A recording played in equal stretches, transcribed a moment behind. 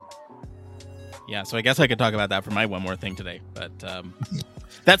Yeah, so I guess I could talk about that for my one more thing today, but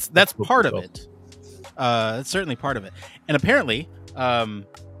that's part of it. It's certainly part of it. And apparently, hi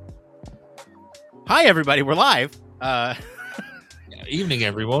everybody, we're live. Evening,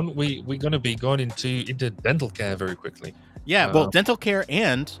 everyone. We're going to be going into dental care very quickly. Yeah, well, dental care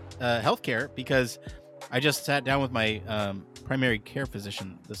and healthcare, because I just sat down with my primary care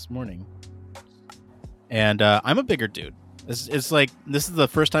physician this morning, and I'm a bigger dude. This is the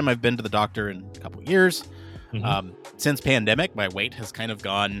first time I've been to the doctor in a couple of years. Mm-hmm. Since pandemic, my weight has kind of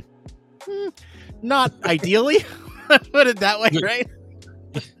gone not ideally. Put it that way, right?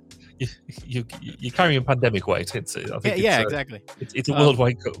 You're carrying a pandemic weight. Exactly. It's a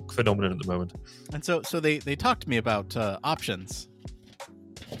worldwide phenomenon at the moment. And so they talked to me about options.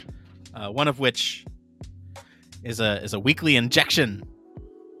 One of which is a weekly injection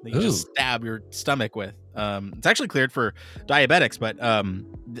that you just stab your stomach with. It's actually cleared for diabetics, but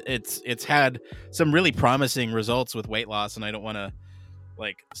it's had some really promising results with weight loss, and I don't want to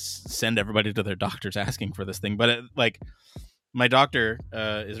send everybody to their doctors asking for this thing, but my doctor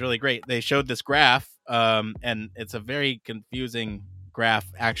is really great. They showed this graph, and it's a very confusing graph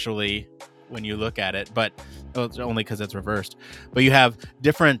actually when you look at it, but it's only because it's reversed. But you have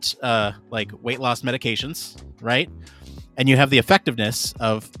different weight loss medications, right? And you have the effectiveness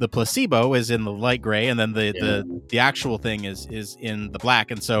of the placebo is in the light gray, and then the actual thing is in the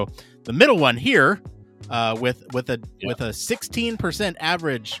black. And so the middle one here, with a 16%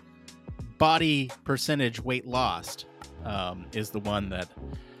 average body percentage weight lost, is the one that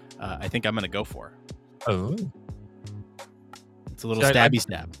I think I'm going to go for. Oh, it's a little stabby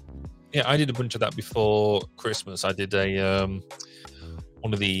stab. Yeah, I did a bunch of that before Christmas. I did a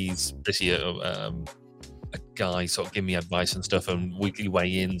one of these this year. A guy sort of gave me advice and stuff, and weekly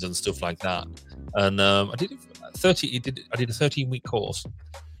weigh-ins and stuff like that. And I did a 13-week course,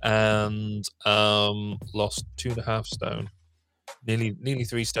 and lost 2.5 stone, nearly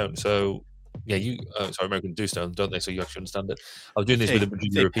 3 stone. So yeah, Americans do stones, don't they? So you actually understand it. I was doing this with a bunch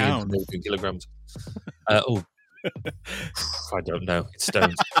of Europeans, and they were doing kilograms. I don't know. It's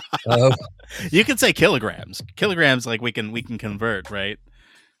stones. You can say kilograms. Kilograms, we can convert, right?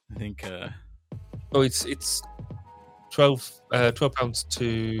 I think. It's 12 pounds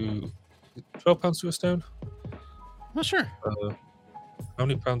to 12 pounds to a stone. I'm not sure. How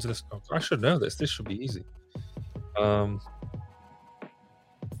many pounds is this? I should know this. This should be easy.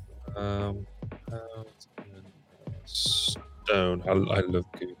 Stone. I love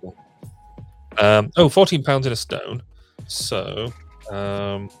Google. 14 pounds in a stone. So,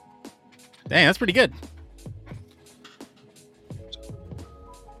 dang, that's pretty good.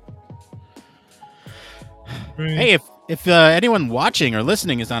 Hey, if anyone watching or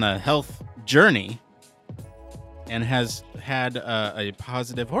listening is on a health journey and has had a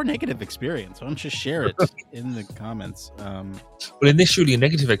positive or negative experience, why don't you share it in the comments? Well, initially, a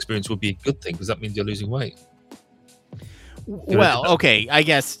negative experience would be a good thing because that means you're losing weight. Well, okay, I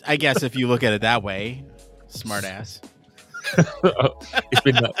guess if you look at it that way, smart ass. It's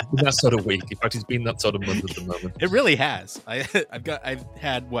been that sort of week. In fact, it's been that sort of month at the moment. It really has. I've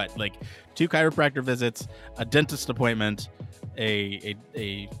had 2 chiropractor visits, a dentist appointment, a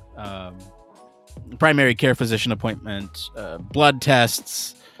primary care physician appointment, blood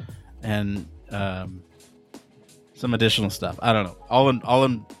tests, and some additional stuff. I don't know. All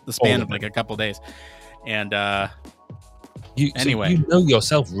in the span of a couple days. And anyway, you know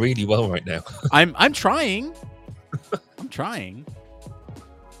yourself really well right now. I'm trying. I'm trying.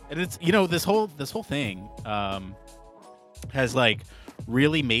 And it's this whole thing has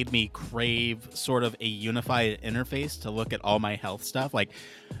really made me crave sort of a unified interface to look at all my health stuff.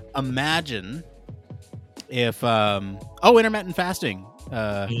 Imagine if intermittent fasting.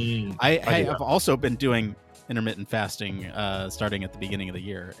 I have also been doing intermittent fasting starting at the beginning of the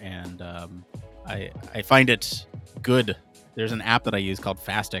year, and I find it good. There's an app that I use called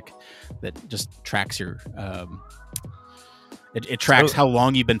Fastic that just tracks your it tracks how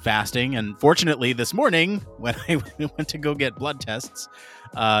long you've been fasting. And fortunately, this morning when I went to go get blood tests,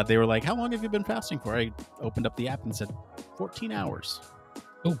 they were like, "How long have you been fasting for?" I opened up the app and said 14 hours.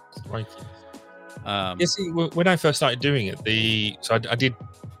 Oh, right. See, when I first started doing it, I did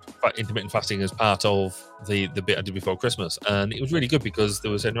intermittent fasting as part of the bit I did before Christmas, and it was really good because they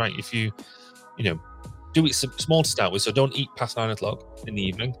were saying, right, if you do it small to start with, so don't eat past 9 o'clock in the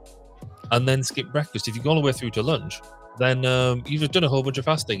evening, and then skip breakfast. If you go all the way through to lunch, then you've done a whole bunch of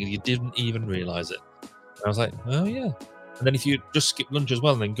fasting and you didn't even realize it. And I was like, oh yeah. And then if you just skip lunch as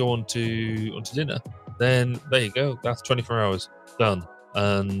well and then go on to dinner, then there you go. That's 24 hours done.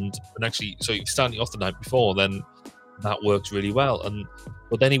 And actually, so if you're starting off the night before, then that works really well.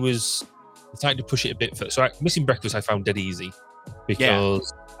 But then he was started to push it a bit further. So missing breakfast I found dead easy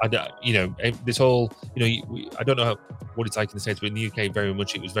because this whole, I don't know what it's like in the States, but in the UK,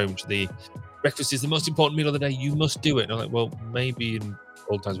 it was very much the breakfast is the most important meal of the day. You must do it. And I'm like, well, maybe in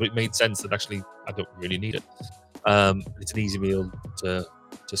old times, but it made sense that actually I don't really need it. It's an easy meal to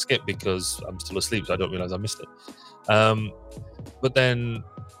skip because I'm still asleep, so I don't realize I missed it. But then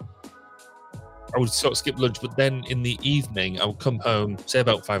I would sort of skip lunch, but then in the evening I would come home, say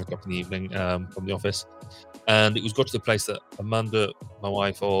about 5 o'clock in the evening from the office, and it was got to the place that Amanda, my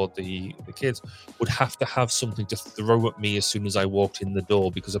wife, or the kids would have to have something to throw at me as soon as I walked in the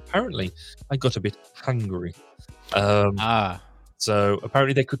door, because apparently I got a bit hungry. So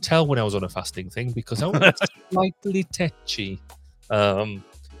apparently they could tell when I was on a fasting thing because I was slightly tetchy. And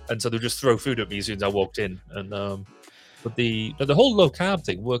so they'd just throw food at me as soon as I walked in. And but the whole low carb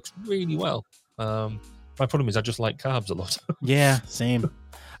thing works really well. My problem is I just like carbs a lot. Yeah, same.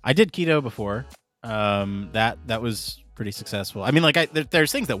 I did keto before. That was pretty successful. I mean, like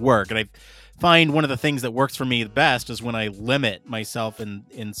there's things that work, and I find one of the things that works for me the best is when I limit myself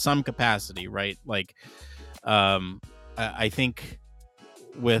in some capacity, right? Like, I think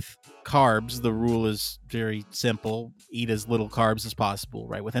with carbs, the rule is very simple: eat as little carbs as possible,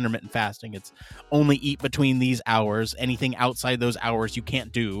 right? With intermittent fasting, it's only eat between these hours. Anything outside those hours you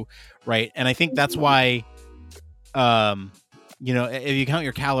can't do, right? And I think that's why, if you count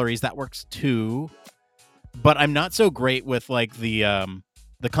your calories, that works too. But I'm not so great with like the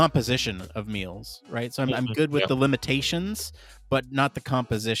composition of meals, right? So I'm good with the limitations, but not the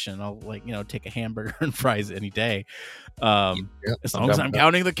composition. I'll take a hamburger and fries any day, as long as I'm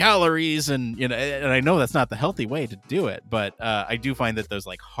counting the calories, and and I know that's not the healthy way to do it, but I do find that those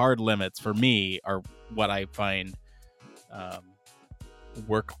like hard limits for me are what I find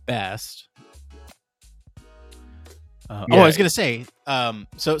work best. I was gonna say,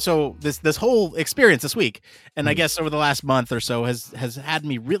 so this whole experience this week, and I guess over the last month or so, has had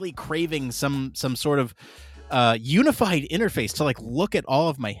me really craving some sort of unified interface to like look at all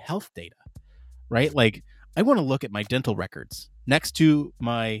of my health data, right? Like I want to look at my dental records next to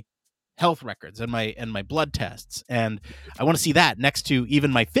my health records and my blood tests, and I want to see that next to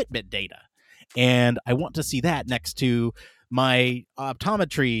even my Fitbit data, and I want to see that next to my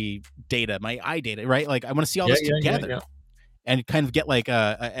optometry data, my eye data, right? Like I want to see all this together and kind of get like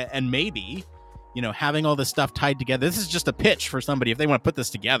and maybe, having all this stuff tied together. This is just a pitch for somebody if they want to put this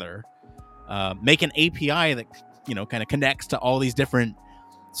together. Make an API that, kind of connects to all these different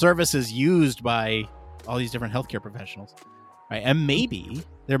services used by all these different healthcare professionals, right? And maybe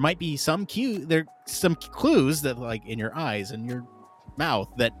there might be some clues that like in your eyes and your mouth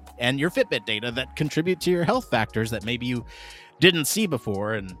that and your Fitbit data that contribute to your health factors that maybe you didn't see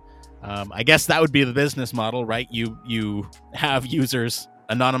before. And I guess that would be the business model, right? You have users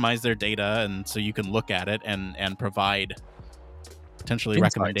anonymize their data, and so you can look at it and provide potentially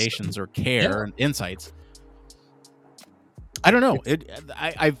insights, recommendations or care and insights. I don't know.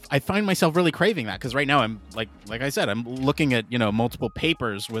 I find myself really craving that, because right now I'm like I said, I'm looking at multiple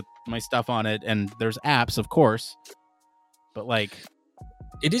papers with my stuff on it, and there's apps, of course, but like.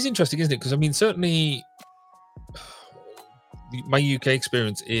 It is interesting, isn't it? Because I mean, certainly, my UK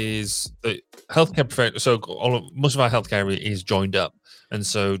experience is that healthcare professionals. So most of our healthcare is joined up, and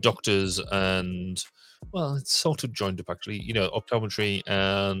so doctors and it's sort of joined up actually. Optometry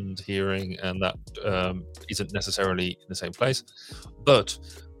and hearing, and that isn't necessarily in the same place, but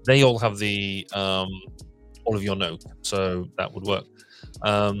they all have the all of your notes, so that would work.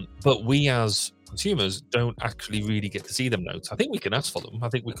 But we as consumers don't actually really get to see them notes. I think we can ask for them. I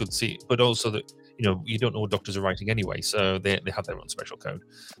think we could see, but also that you don't know what doctors are writing anyway, so they have their own special code,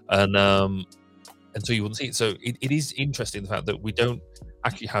 and so you wouldn't see it. So it is interesting the fact that we don't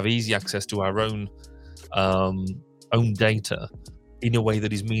actually have easy access to our own data in a way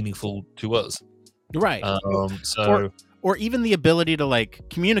that is meaningful to us, right? Or even the ability to like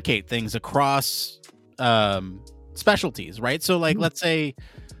communicate things across specialties, right? So like let's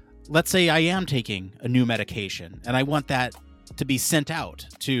say I am taking a new medication and I want that to be sent out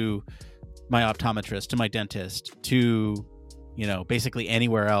to my optometrist, to my dentist, to, basically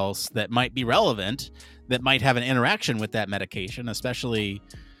anywhere else that might be relevant, that might have an interaction with that medication, especially,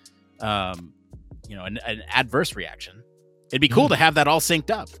 an adverse reaction. It'd be cool to have that all synced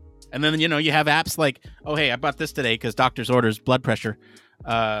up. And then, you have apps like, oh, hey, I bought this today because doctor's orders blood pressure.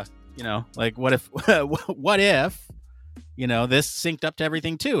 Like what if, this synced up to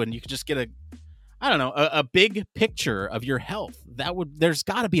everything too, and you could just get a big picture of your health. There's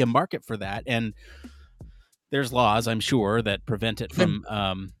got to be a market for that, and there's laws, I'm sure, that prevent it from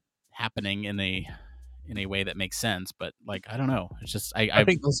happening in in a way that makes sense. But like, I don't know. It's just I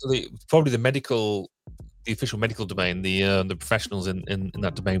think also probably the official medical domain, the professionals in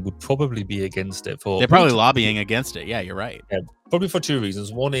that domain would probably be against it for. They're probably lobbying against it. Yeah, you're right. Yeah, probably for two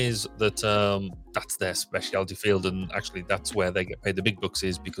reasons. One is that that's their specialty field, and actually that's where they get paid the big bucks,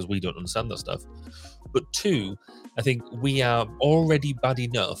 is because we don't understand that stuff. But two, I think we are already bad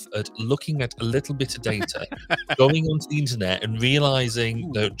enough at looking at a little bit of data, going onto the internet and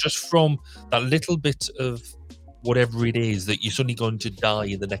realizing that just from that little bit of whatever it is that you're suddenly going to die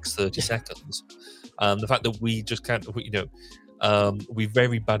in the next 30 seconds. The fact that we just can't, we're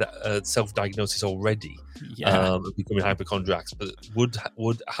very bad at self-diagnosis already, becoming hypochondriacs. But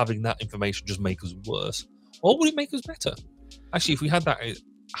would having that information just make us worse, or would it make us better? Actually, if we had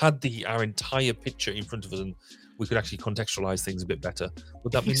our entire picture in front of us and we could actually contextualize things a bit better,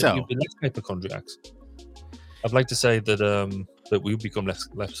 would that mean that we'd be less hypochondriacs? I'd like to say that that we would become less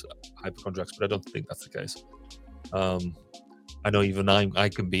hypochondriacs, but I don't think that's the case. I know even I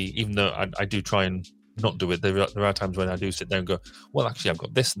can be, even though I do try and not do it, there are times when I do sit there and go, well, actually, I've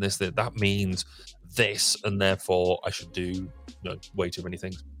got this and this, that means this, and therefore I should do way too many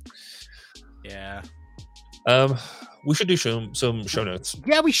things. Yeah. We should do some show notes.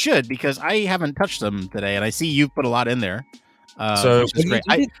 Yeah, we should, because I haven't touched them today, and I see you've put a lot in there. So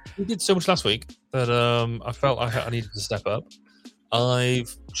we did so much last week that I felt I needed to step up.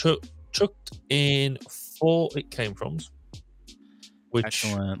 I've chucked in 4 it came froms.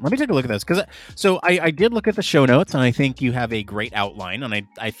 Excellent. Let me take a look at this, because I did look at the show notes, and I think you have a great outline, and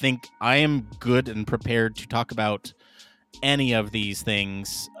I think I am good and prepared to talk about any of these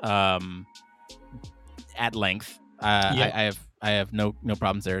things at length. I have no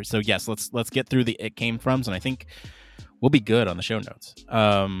problems there. So yes, let's get through the it came froms, and I think we'll be good on the show notes.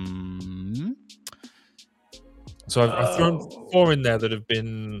 So I've thrown 4 in there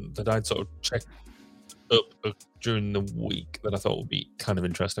that I'd sort of checked up during the week that I thought would be kind of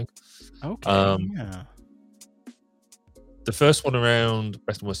interesting. Okay. Yeah. The first one around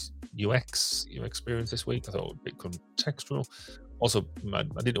best and worst UX experience this week, I thought would be contextual. Also, I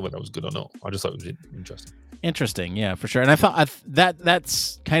didn't know whether that was good or not. I just thought it was interesting. Interesting, yeah, for sure. And I thought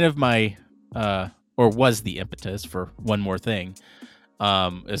that's kind of my or was the impetus for one more thing.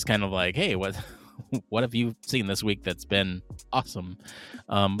 It's kind of like, hey, what have you seen this week that's been awesome?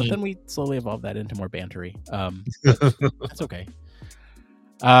 But then we slowly evolved that into more bantery. That's okay.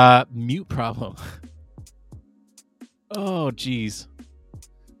 Mute problem. Oh, geez.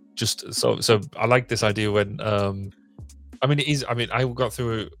 Just so I like this idea when I must have got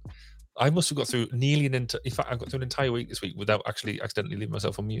through nearly in fact, I got through an entire week this week without actually accidentally leaving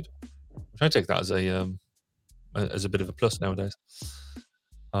myself on mute. I'm trying to take that as a bit of a plus nowadays.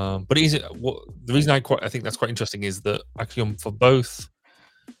 But the reason I think that's quite interesting is that actually for both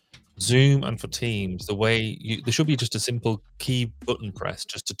Zoom and for Teams, the way there should be just a simple key button press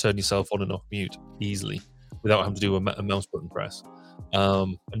just to turn yourself on and off mute easily without having to do a mouse button press.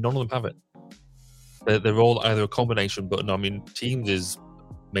 And none of them have it. They're all either a combination button. I mean, Teams is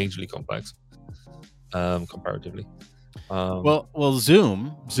majorly complex, comparatively. Well,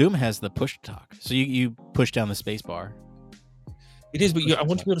 Zoom has the push to talk, so you push down the space bar. It is, but I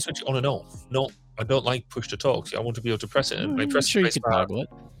want to be able to switch it on and off. I don't like push to talk. So I want to be able to press it. And I press sure, you can toggle it.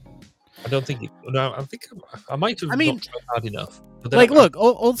 I don't think it. No, I think I might have not tried hard enough. But like, look,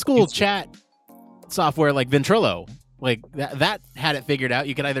 old school chat software like Ventrilo. Like that had it figured out.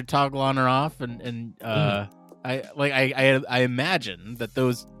 You could either toggle on or off, and I imagine that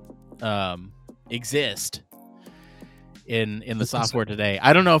those exist in the software today.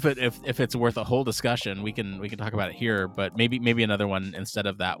 I don't know if it's worth a whole discussion. We can talk about it here, but maybe another one instead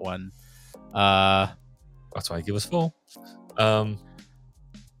of that one. That's why I give us 4. The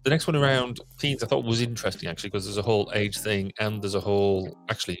next one around Teams I thought was interesting actually, because there's a whole age thing and there's a whole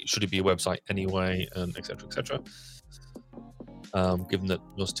should it be a website anyway, and etc. Given that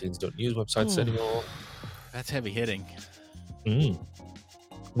most teens don't use websites anymore. That's heavy hitting.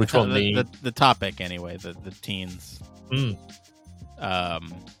 Which one? The topic anyway. The teens.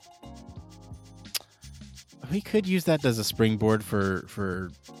 We could use that as a springboard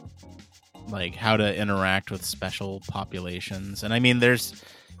for like how to interact with special populations. And I mean, there's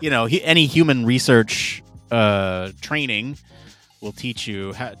any human research training will teach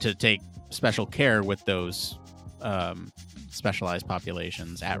you how to take special care with those specialized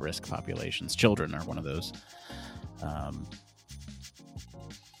populations, at-risk populations. Children are one of those.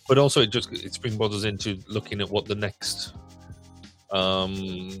 But also, it springboards us into looking at what the next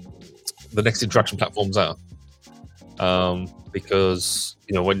interaction platforms are. because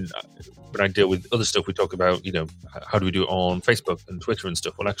when I deal with other stuff, we talk about how do we do it on Facebook and Twitter and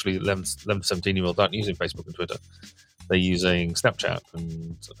stuff. Well, actually, 11 to 17-year-olds aren't using Facebook and Twitter; they're using Snapchat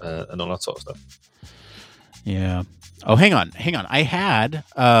and all that sort of stuff. Yeah. Oh, hang on. I had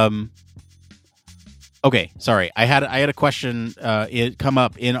okay, sorry. I had a question it come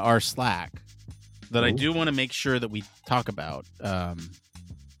up in our Slack that I do want to make sure that we talk about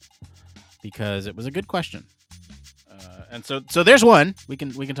because it was a good question. And so there's one. We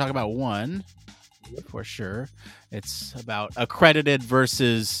can talk about one for sure. It's about accredited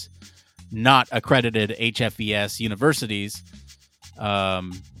versus not accredited HFES universities.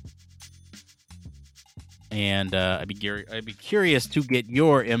 And I'd be curious to get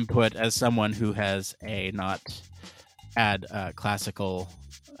your input as someone who has a not classical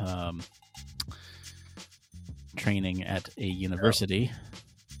training at a university.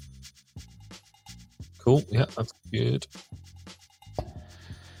 Cool. Yeah, that's good.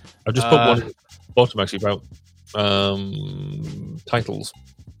 I just put one at the bottom actually about titles,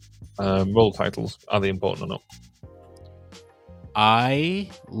 role titles. Are they important or not? I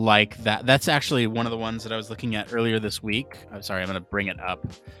like that. That's actually one of the ones that I was looking at earlier this week. I'm sorry, I'm going to bring it up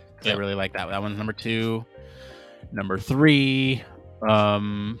because I really like that. That one's number 2. Number 3.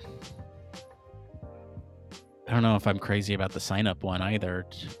 I don't know if I'm crazy about the sign up one either,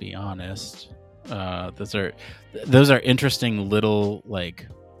 to be honest. Those are interesting little like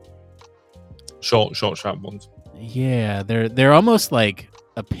short sharp ones. Yeah, they're almost like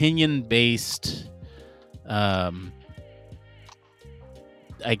opinion based.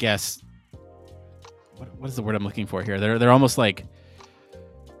 I guess what is the word I'm looking for here? They're almost like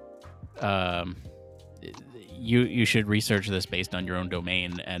you should research this based on your own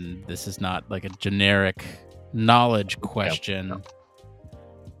domain, and this is not like a generic knowledge question.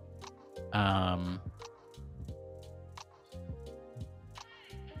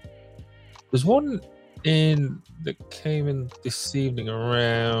 There's one that came in this evening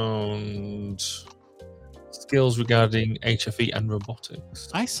around skills regarding HFE and robotics.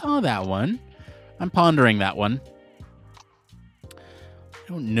 I saw that one. I'm pondering that one. I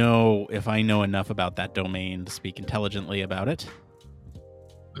don't know if I know enough about that domain to speak intelligently about it.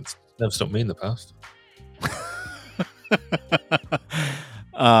 It's never stopped me in the past.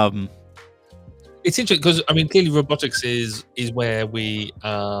 It's interesting because clearly robotics is where we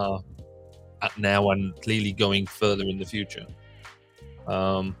are at now and clearly going further in the future.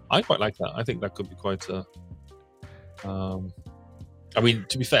 I quite like that. I think that could be quite a to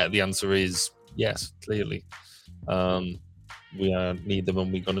be fair, the answer is yes, clearly. We need them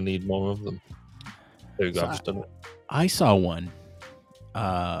and we're going to need more of them. There we go, I've just done it. I saw one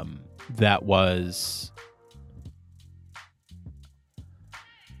that was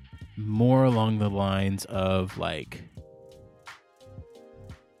more along the lines of like,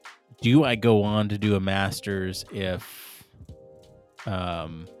 do I go on to do a master's if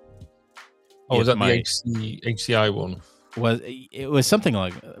was that the HCI one? It was something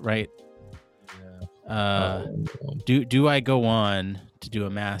like right? Yeah. Do I go on to do a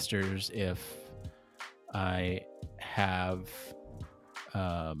master's if I have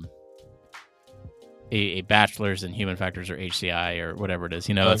a bachelor's in human factors or HCI or whatever it is?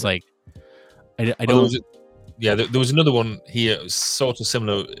 It's like I don't. There was another one here, sort of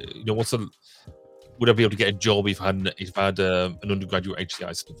similar. Would I be able to get a job if I had an undergraduate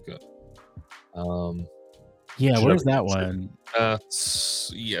HCI certificate? Where's that one?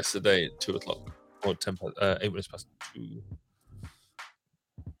 That's yesterday at 2:00 or 8 minutes past 2.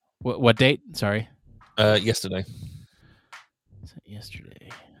 What date? Sorry. Yesterday.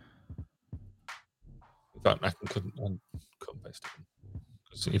 Yesterday. In fact, I couldn't paste it.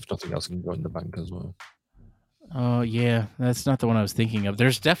 Because if nothing else, I can go in the bank as well. Oh yeah, that's not the one I was thinking of.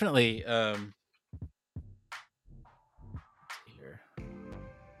 There's definitely here.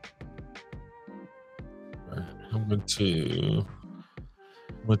 Right. I'm going to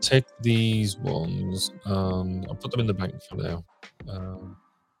take these ones. I'll put them in the bank for now.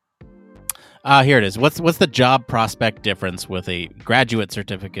 Here it is. What's the job prospect difference with a graduate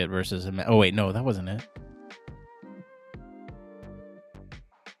certificate versus a? Oh wait, no, that wasn't it.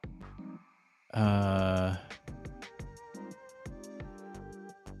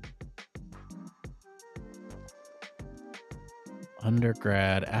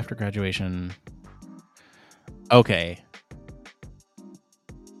 Undergrad, after graduation. Okay.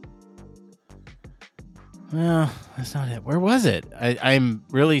 Well, that's not it. Where was it? I'm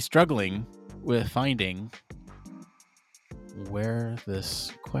really struggling with finding where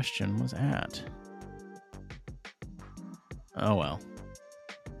this question was at. Oh well.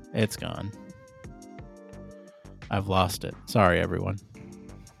 It's gone. I've lost it. Sorry, everyone.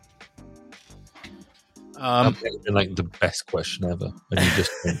 That's been like the best question ever, and you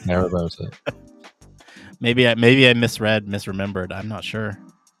just don't care about it. Maybe I misremembered. I'm not sure.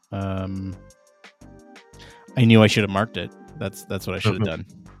 I knew I should have marked it. That's what I should have done.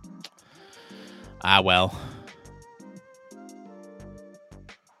 Well.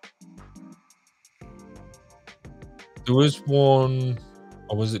 There was one,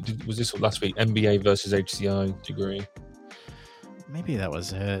 or was this last week? MBA versus HCI degree. Maybe that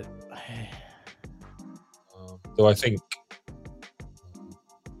was it. So I think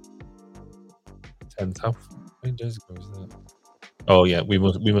 10th. How many days ago was that? Oh yeah, we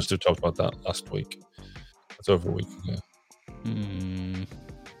must have talked about that last week. That's over a week ago.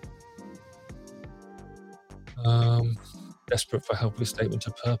 Desperate for help with statement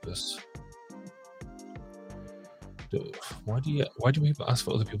of purpose. Why do we ask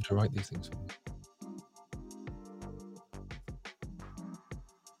for other people to write these things?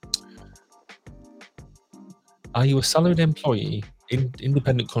 Are you a salaried employee,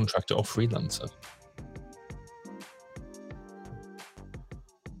 independent contractor, or freelancer?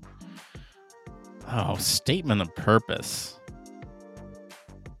 Oh, statement of purpose.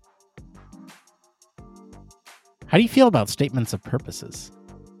 How do you feel about statements of purposes?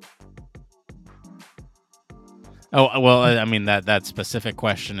 Oh, well, I mean that specific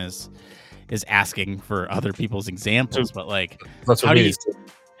question is asking for other people's examples, but like, how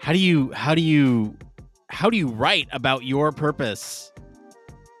do you write about your purpose?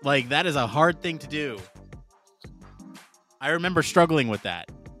 Like, that is a hard thing to do. I remember struggling with that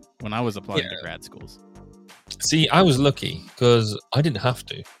when I was applying to grad schools. See, I was lucky because I didn't have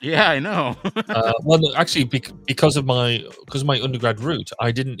to. Yeah, I know. Well, actually, because of my undergrad route,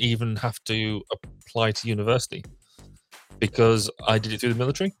 I didn't even have to apply to university because I did it through the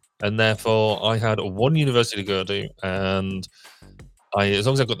military, and therefore I had one university to go to, and as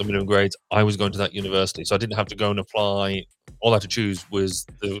long as I got the minimum grades, I was going to that university, so I didn't have to go and apply. All I had to choose was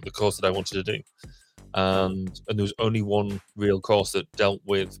the course that I wanted to do, and there was only one real course that dealt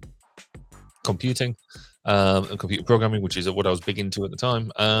with computing and computer programming, which is what I was big into at the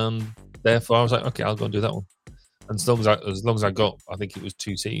time, and therefore I was like, okay, I'll go and do that one. And as long as I got, I think it was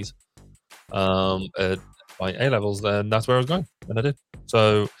 2 C's at my A levels, then that's where I was going, and I did.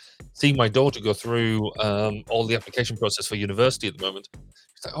 So seeing my daughter go through all the application process for university at the moment,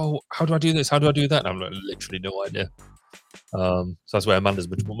 she's like, oh, how do I do this? How do I do that? And I'm like, literally no idea. So that's where Amanda's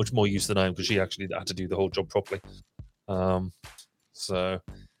much more used than I am, because she actually had to do the whole job properly. But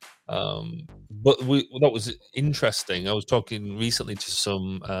that was interesting. I was talking recently to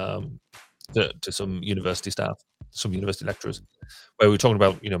some university staff, some university lecturers, where we were talking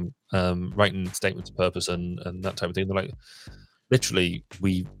about writing statements of purpose and that type of thing. They're like, literally,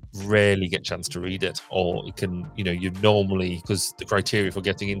 we rarely get a chance to read it, or it can you normally, because the criteria for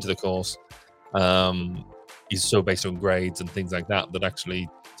getting into the course is so based on grades and things like that, that actually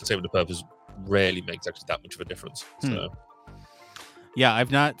the statement of purpose rarely makes actually that much of a difference. So. Yeah,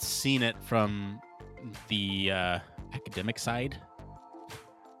 I've not seen it from the academic side.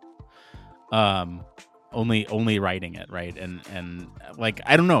 Only writing it, right? And like,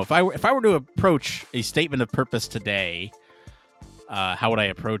 I don't know, if I were to approach a statement of purpose today, how would I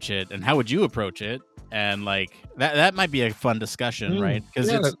approach it, and how would you approach it? And like that might be a fun discussion, right? Because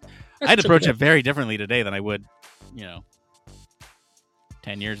I'd approach it very differently today than I would,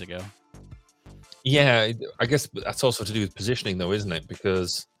 10 years ago. Yeah, I guess that's also to do with positioning, though, isn't it?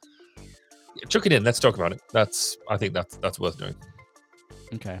 Because chuck it in. Let's talk about it. I think that's worth doing.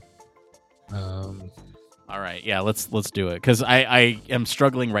 Okay. All right. Yeah. Let's do it, because I am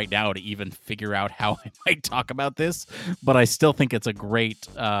struggling right now to even figure out how I might talk about this, but I still think it's a great.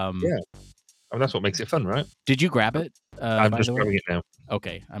 Yeah. I mean, that's what makes it fun, right? Did you grab it? I'm just grabbing it now.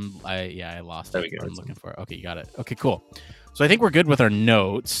 Okay. I lost there it. We go. I'm looking for it. Okay, you got it. Okay, cool. So I think we're good with our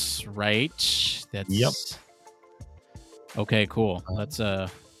notes, right? That's yep. Okay, cool. Let's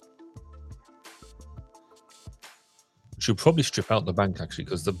should probably strip out the bank, actually,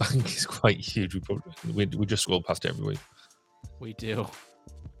 because the bank is quite huge. We just scroll past it every week. We do.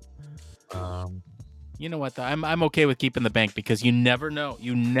 You know what, though? I'm okay with keeping the bank, because you never know.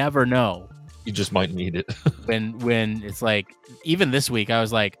 You just might need it. when it's like, even this week, I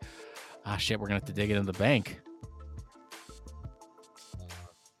was like, shit, we're gonna have to dig it in the bank.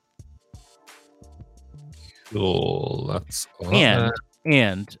 Cool. That's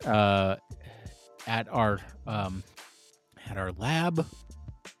and at our lab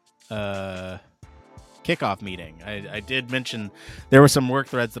kickoff meeting, I did mention there were some work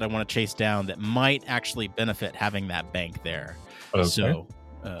threads that I want to chase down that might actually benefit having that bank there. Okay. So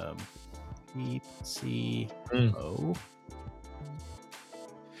Deep Sea O.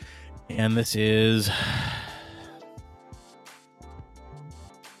 And this is...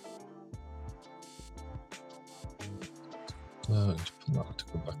 just put that to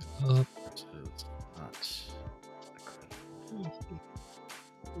go back up. This is not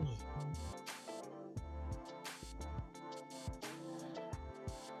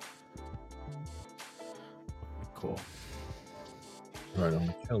cool. Right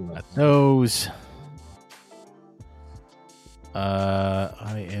on. Kill that. Those.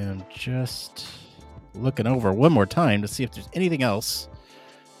 I am just looking over one more time to see if there's anything else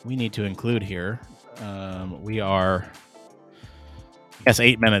we need to include here. We are, I guess,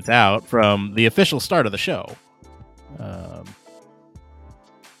 8 minutes out from the official start of the show.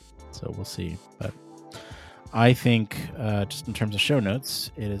 So we'll see. But I think just in terms of show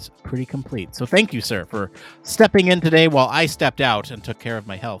notes, it is pretty complete. So thank you, sir, for stepping in today while I stepped out and took care of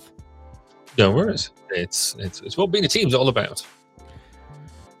my health. No worries. It's what being a team's all about.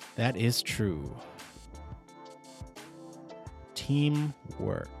 That is true.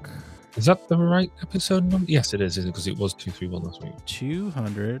 Teamwork. Is that the right episode number? Yes, it is, because it was 231 last week.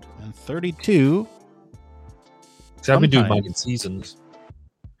 232. So I've been doing mine in seasons.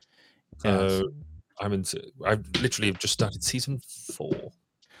 Yes. I've literally just started season 4.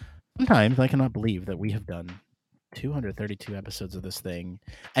 Sometimes I cannot believe that we have done 232 episodes of this thing,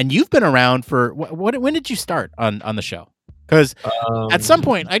 and you've been around for when did you start on the show? Because at some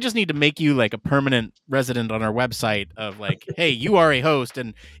point I just need to make you like a permanent resident on our website of like, hey, you are a host,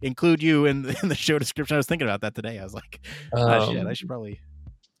 and include you in the show description. I was thinking about that today. I was like, shit, I should probably.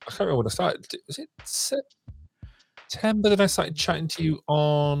 I can't remember when I started. Was it September that I started chatting to you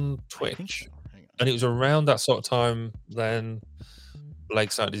on Twitch? I think so. And it was around that sort of time then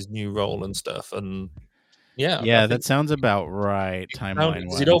Blake started his new role and stuff, and yeah, that sounds about right. Timeline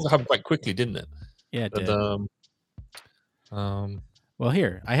wise, it all happened quite quickly, didn't it? Yeah, it did. Well,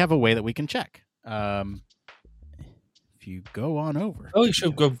 here I have a way that we can check. If you go on over, you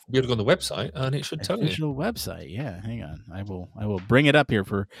should be able to go on the website, and it should tell you. Official website, yeah. Hang on, I will bring it up here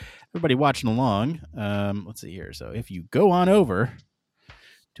for everybody watching along. Let's see here. So if you go on over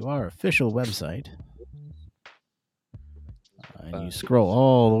to our official website, and you scroll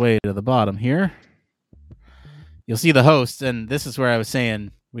all the way to the bottom here, you'll see the hosts, and this is where I was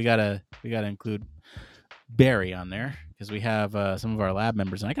saying we gotta include Barry on there because we have some of our lab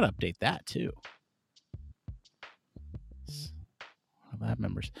members, and I gotta update that too. Our lab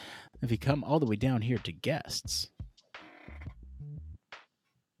members. If you come all the way down here to guests,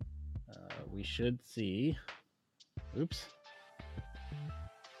 we should see. Oops!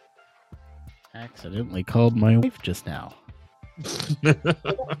 Accidentally called my wife just now. Not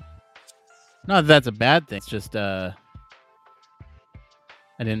that that's a bad thing. It's just I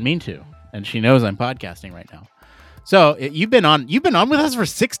didn't mean to, and she knows I'm podcasting right now. So you've been on with us for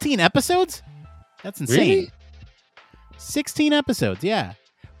 16 episodes. That's insane. Really? 16 episodes, yeah.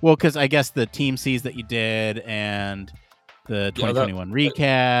 Well, because I guess the team sees that you did, and the 2021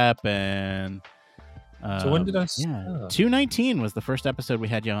 recap, and so when did I? Yeah, 219 was the first episode we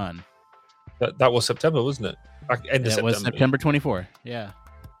had you on. That was September, wasn't it? Back end of September. Was September 24. Yeah.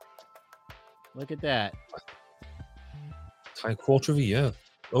 Look at that. Over a quarter of a year.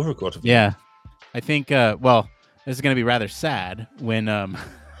 Yeah. I think, this is going to be rather sad when I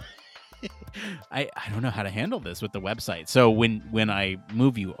don't know how to handle this with the website. So when I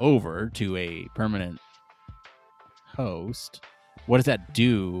move you over to a permanent host, what does that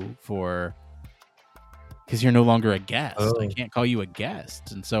do for... Because you're no longer a guest. I can't call you a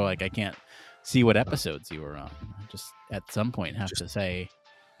guest. And so, I can't see what episodes you were on. I just, at some point, have to say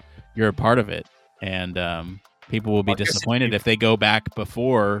you're a part of it. And people will be disappointed if they go back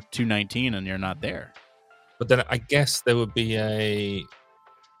before 219 and you're not there. But then I guess there would be a...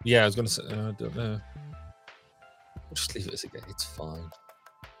 Yeah, I was going to say... I don't know. I'll just leave it as a guest. It's fine.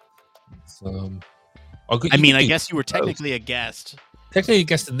 I guess you were technically a guest. Technically a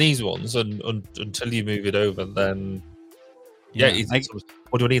guest in these ones, and until you move it over, then...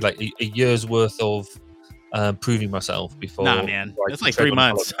 what do I need? Like a year's worth of proving myself before... Nah, man. That's like 3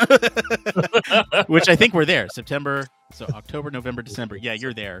 months. Which I think we're there. September, so October, November, December. Yeah,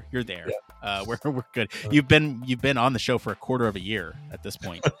 you're there. You're there. Yeah. We're good. You've been on the show for a quarter of a year at this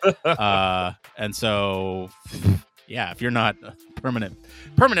point. And so, yeah, if you're not a permanent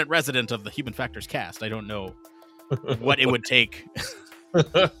resident of the Human Factors cast, I don't know what it would take.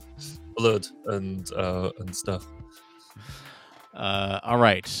 Blood and stuff. All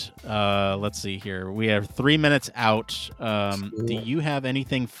right. Let's see here. We have 3 minutes out. Do you have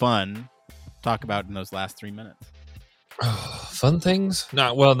anything fun to talk about in those last 3 minutes? Fun things?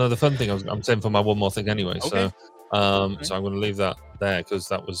 No, the fun thing I'm saying for my one more thing anyway. Okay. So, so I'm going to leave that there because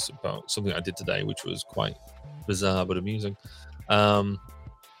that was about something I did today, which was quite bizarre but amusing.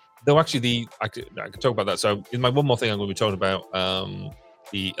 Though actually, I could talk about that. So, in my one more thing, I'm going to be talking about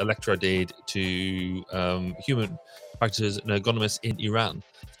the Electra did to human factors and ergonomists in Iran.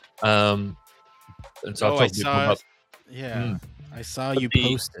 And so I'll talk a bit more about. I saw you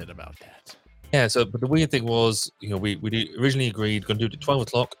posted about that. Yeah, but the weird thing was, we originally agreed going to do it at 12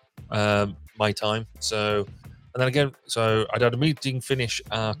 o'clock my time. So, and then again, so I'd had a meeting finish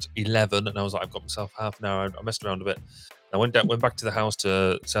at 11, and I was like, I've got myself half an hour. I messed around a bit. I went back to the house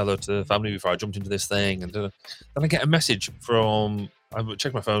to say hello to the family before I jumped into this thing, and then I get a message from. I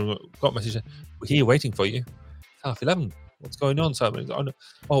checked my phone, got a message. We're here waiting for you. 11:30. What's going on? So I'm like,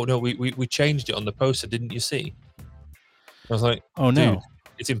 oh no, we changed it on the poster, didn't you see? I was like, oh no, dude,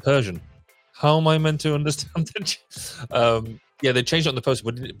 it's in Persian. How am I meant to understand it? Yeah, they changed it on the poster,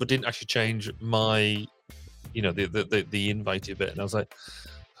 but didn't actually change my, the invite bit. And I was like,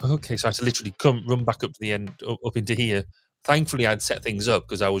 okay, so I had to literally run back up to the end, up into here. Thankfully, I'd set things up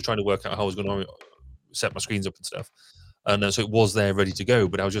because I was trying to work out how I was going to set my screens up and stuff. And so it was there ready to go,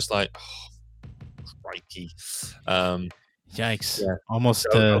 but I was just like, crikey. Yikes. Yeah.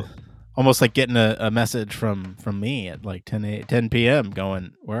 Almost like getting a message from me at like 10 p.m.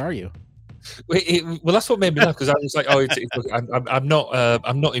 going, where are you? Well, that's what made me laugh because I was like, "Oh, I'm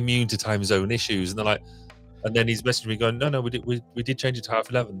not immune to time zone issues." And they're like, and then he's messaging me going, "No, we did change it to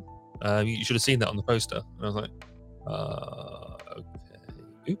 11:30. You should have seen that on the poster." And I was like, "Okay,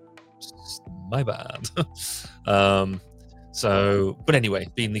 oops, my bad." So, but anyway,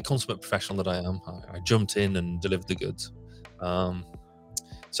 being the consummate professional that I am, I jumped in and delivered the goods.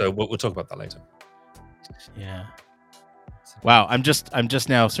 So we'll talk about that later. Yeah. Wow, I'm just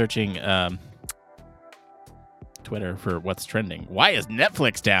now searching Twitter for what's trending. Why is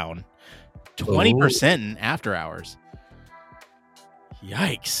Netflix down 20% in after hours?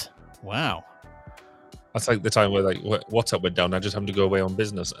 Yikes! Wow. That's like the time where like WhatsApp went down. I just happened to go away on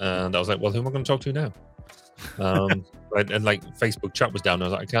business, and I was like, "Well, who am I going to talk to now?" And like Facebook chat was down. I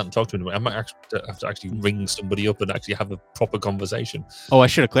was like, "I can't talk to anyone. I might have to actually ring somebody up and actually have a proper conversation." Oh, I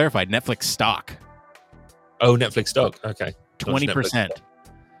should have clarified. Netflix stock. Oh, Netflix stock. Okay. 20%.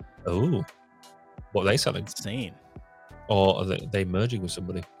 Oh, what are they selling? Insane. Or are they merging with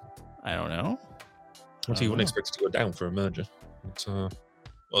somebody? I don't know. You wouldn't expect it to go down for a merger. Given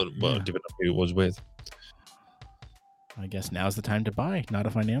who it was with. I guess now's the time to buy. Not a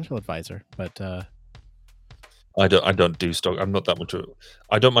financial advisor, but I don't do stock. I'm not that much.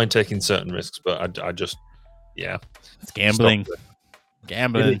 I don't mind taking certain risks, but I just, yeah, it's gambling.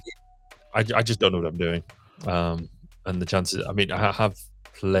 Gambling. I just don't know what I'm doing. And the chances. I mean, I have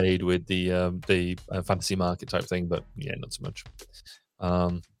played with the fantasy market type thing, but yeah, not so much.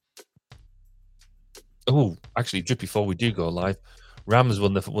 Oh, actually, just before we do go live, Rams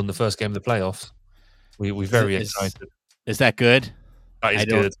won the first game of the playoffs. We're very excited. Is that good? That is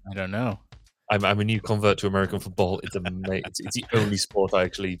good. I don't know. I'm a new convert to American football. It's amazing. It's the only sport I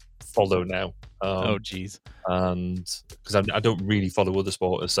actually follow now. Oh, geez. And because I don't really follow other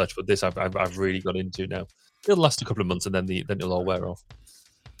sport as such, but this I've really got into now. It'll last a couple of months, and then it'll all wear off.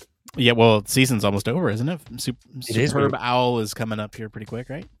 Yeah, well, season's almost over, isn't it? Superb is. Owl is coming up here pretty quick,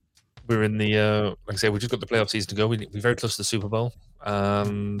 right? We're in the like I say, we just got the playoff season to go. We're very close to the Super Bowl,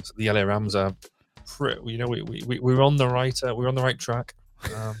 and the LA Rams are, we're on the right track.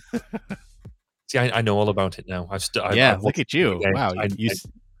 See, I know all about it now. I've look at you! Wow,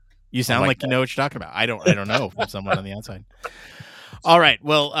 you sound like you know what you're talking about. I don't know from someone on the outside. All right,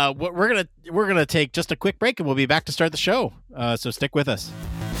 well, we're gonna take just a quick break, and we'll be back to start the show. So stick with us.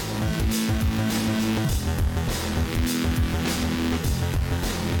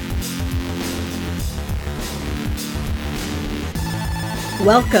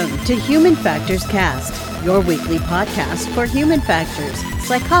 Welcome to Human Factors Cast, your weekly podcast for human factors,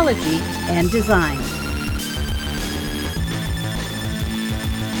 psychology, and design.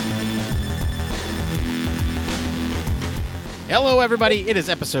 Hello, everybody. It is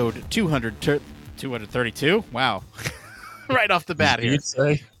episode 232. Wow. Right off the bat here. You'd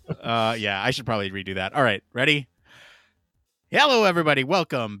say. Yeah, I should probably redo that. All right, ready? Hello, everybody.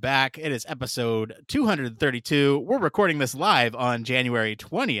 Welcome back. It is episode 232. We're recording this live on January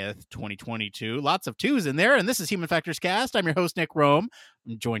 20th, 2022. Lots of twos in there, and this is Human Factors Cast. I'm your host, Nick Rome.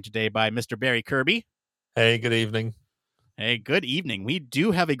 I'm joined today by Mr. Barry Kirby. Hey, good evening. Hey, good evening. We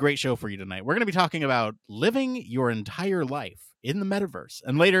do have a great show for you tonight. We're going to be talking about living your entire life in the metaverse.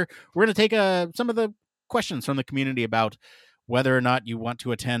 And later, we're going to take some of the questions from the community about whether or not you want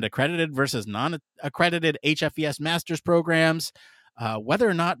to attend accredited versus non-accredited HFES master's programs, whether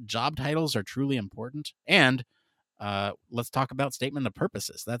or not job titles are truly important, and let's talk about statement of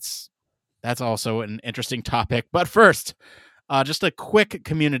purposes. That's also an interesting topic. But first, just a quick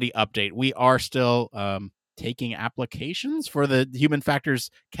community update. We are still taking applications for the Human Factors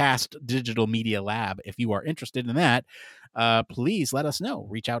Cast Digital Media Lab. If you are interested in that, please let us know.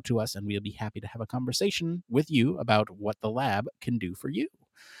 Reach out to us, and we'll be happy to have a conversation with you about what the lab can do for you.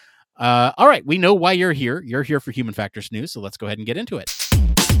 All right, we know why you're here. You're here for Human Factors News, so let's go ahead and get into it.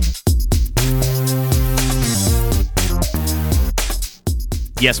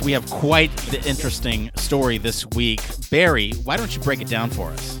 Yes, we have quite the interesting story this week. Barry, why don't you break it down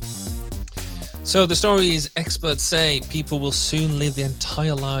for us? So the story is, experts say people will soon live their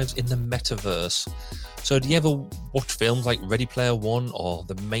entire lives in the metaverse. So do you ever watch films like Ready Player One or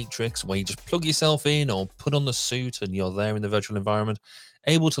The Matrix, where you just plug yourself in or put on the suit and you're there in the virtual environment,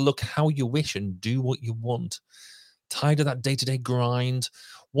 able to look how you wish and do what you want? Tired of that day-to-day grind?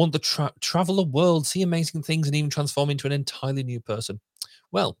 Want to travel the world, see amazing things, and even transform into an entirely new person?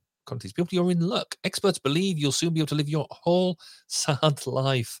 Well, according to these people, you're in luck. Experts believe you'll soon be able to live your whole sad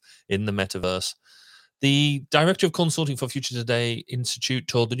life in the metaverse. The director of consulting for Future Today Institute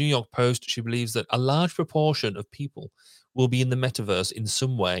told the New York Post she believes that a large proportion of people will be in the metaverse in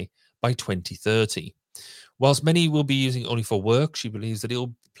some way by 2030. Whilst many will be using it only for work, she believes that it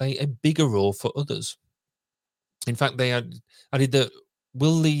will play a bigger role for others. In fact, they added that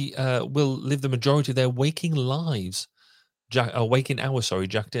will live the majority of their waking lives, waking hours,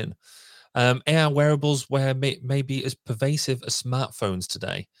 jacked in. AR wearables may be as pervasive as smartphones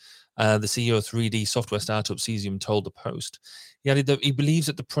today. The CEO of 3D software startup Cesium told the Post. He added that he believes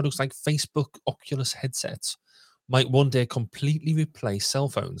that the products like Facebook Oculus headsets might one day completely replace cell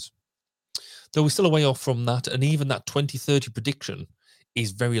phones. Though we're still a way off from that, and even that 2030 prediction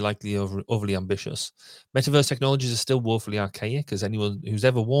is very likely overly ambitious. Metaverse technologies are still woefully archaic, as anyone who's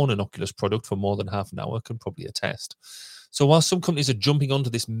ever worn an Oculus product for more than half an hour can probably attest. So while some companies are jumping onto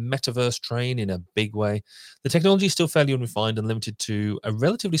this metaverse train in a big way, the technology is still fairly unrefined and limited to a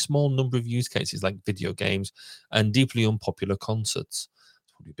relatively small number of use cases like video games and deeply unpopular concerts.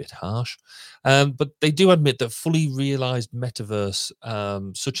 It's probably a bit harsh. But they do admit that fully realized metaverse,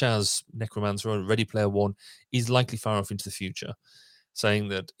 such as Necromancer or Ready Player One, is likely far off into the future, saying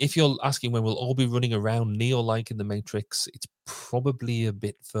that if you're asking when we'll all be running around Neo-like in the Matrix, it's probably a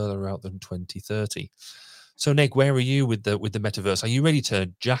bit further out than 2030. So, Nick, where are you with the metaverse? Are you ready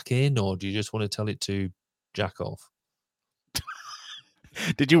to jack in, or do you just want to tell it to jack off?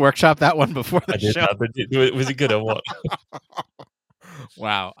 Did you workshop that one before the show? I did. Was it good or what?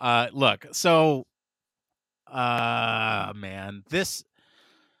 Wow. Look, so, man, this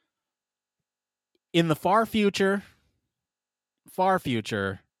in the far future,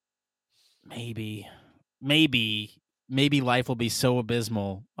 maybe life will be so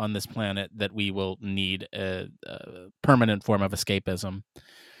abysmal on this planet that we will need a permanent form of escapism.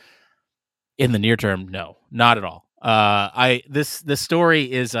 In the near term, no, not at all. This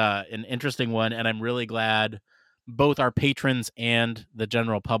story is an interesting one, and I'm really glad both our patrons and the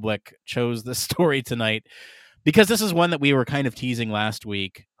general public chose this story tonight, because this is one that we were kind of teasing last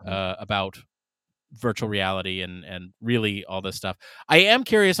week about virtual reality and really all this stuff. I am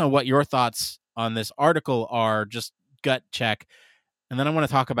curious on what your thoughts on this article are, just gut check, and then I want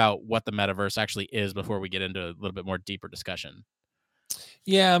to talk about what the metaverse actually is before we get into a little bit more deeper discussion.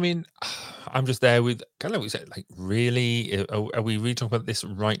 Yeah, I mean, I'm just there with kind of what you said. Like, really, are we really talking about this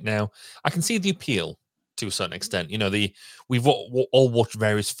right now? I can see the appeal to a certain extent. You know, we've all watched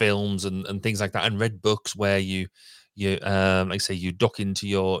various films and things like that, and read books where you like say you dock into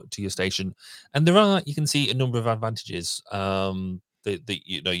your station, and you can see a number of advantages. That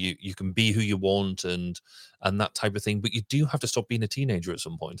you can be who you want and that type of thing, but you do have to stop being a teenager at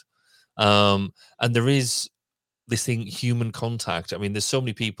some point. And there is this thing, human contact. I mean, there's so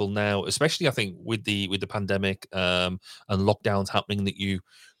many people now, especially I think with the pandemic and lockdowns happening, that you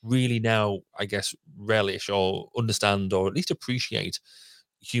really now, I guess, relish or understand or at least appreciate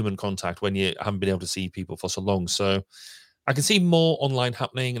human contact when you haven't been able to see people for so long. So I can see more online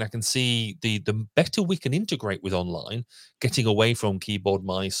happening, and I can see the better we can integrate with online, getting away from keyboard,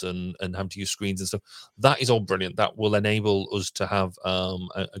 mice, and having to use screens and stuff. That is all brilliant. That will enable us to have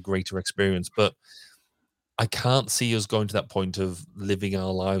a greater experience. But I can't see us going to that point of living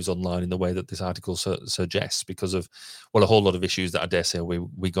our lives online in the way that this article suggests, because of, well, a whole lot of issues that I dare say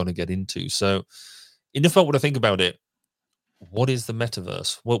we're going to get into. So enough about what I think about it. What is the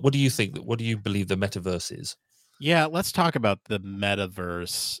metaverse? What do you think? What do you believe the metaverse is? Yeah, let's talk about the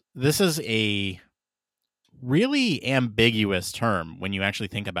metaverse. This is a really ambiguous term when you actually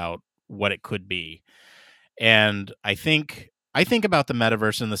think about what it could be. And I think about the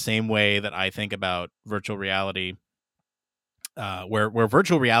metaverse in the same way that I think about virtual reality, where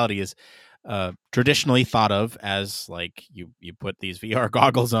virtual reality is traditionally thought of as like you put these VR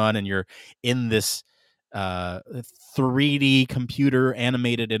goggles on and you're in this 3D computer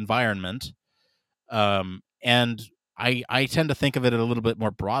animated environment. And I tend to think of it a little bit more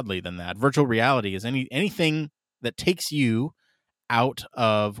broadly than that. Virtual reality is anything that takes you out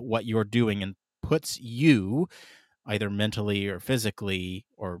of what you're doing and puts you either mentally or physically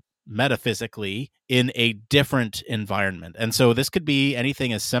or metaphysically in a different environment. And so this could be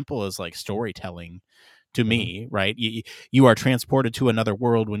anything as simple as like storytelling to me, right? You are transported to another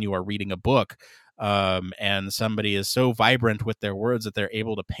world when you are reading a book. And somebody is so vibrant with their words that they're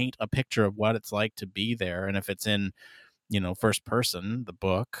able to paint a picture of what it's like to be there. And if it's in, first person, the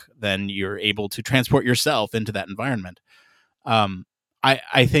book, then you're able to transport yourself into that environment.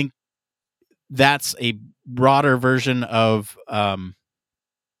 I think that's a broader version of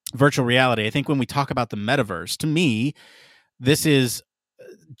virtual reality. I think when we talk about the metaverse, to me, this is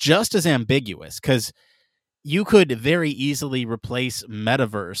just as ambiguous because you could very easily replace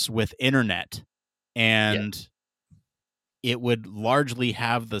metaverse with internet and it would largely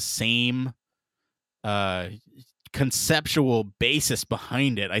have the same conceptual basis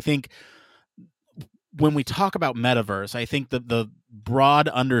behind it. I think when we talk about metaverse, I think the broad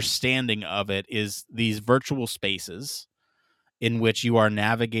understanding of it is these virtual spaces in which you are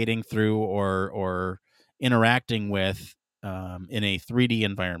navigating through or interacting with in a 3D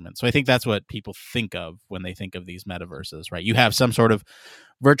environment. So I think that's what people think of when they think of these metaverses, right? You have some sort of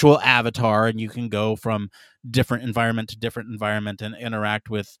virtual avatar and you can go from different environment to different environment and interact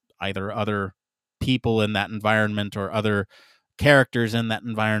with either other people in that environment or other characters in that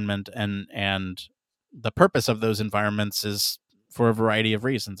environment. And the purpose of those environments is for a variety of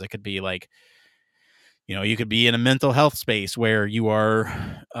reasons. It could be like, you could be in a mental health space where you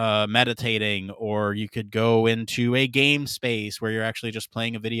are meditating, or you could go into a game space where you're actually just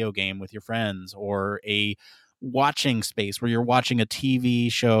playing a video game with your friends, or a watching space where you're watching a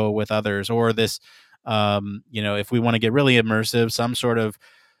TV show with others, or this, if we want to get really immersive, some sort of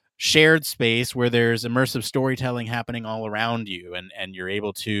shared space where there's immersive storytelling happening all around you and you're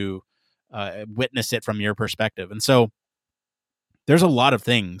able to witness it from your perspective. And so there's a lot of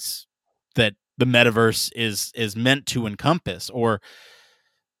things that the metaverse is meant to encompass, or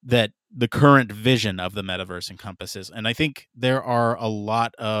that the current vision of the metaverse encompasses. And I think there are a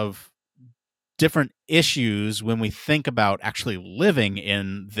lot of different issues when we think about actually living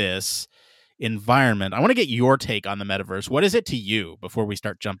in this environment. I want to get your take on the metaverse. What is it to you before we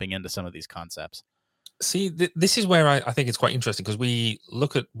start jumping into some of these concepts? See, this is where I think it's quite interesting, because we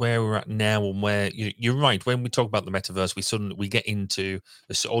look at where we're at now and where you're right. When we talk about the metaverse, we get into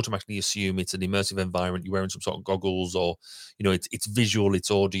automatically assume it's an immersive environment. You're wearing some sort of goggles, or it's visual, it's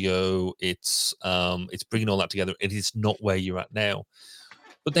audio, it's bringing all that together. It is not where you're at now.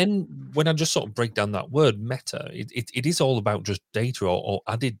 But then when I just sort of break down that word meta, it is all about just data or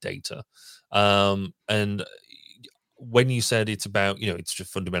added data. And when you said it's about, it's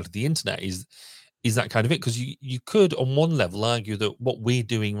just fundamentally the internet is that kind of it, because you could on one level argue that what we're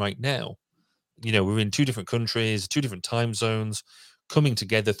doing right now, we're in two different countries, two different time zones, coming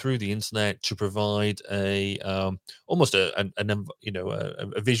together through the internet to provide a almost a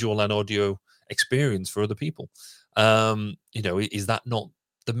visual and audio experience for other people. Is that not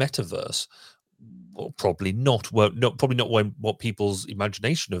the metaverse? Well, probably not. Well, probably not what people's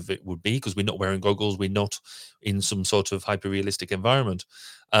imagination of it would be, because we're not wearing goggles, we're not in some sort of hyper realistic environment.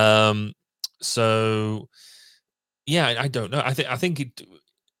 So, yeah, I don't know. I think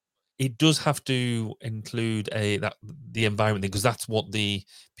it does have to include the environment thing, because that's what the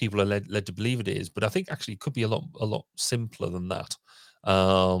people are led to believe it is. But I think actually it could be a lot simpler than that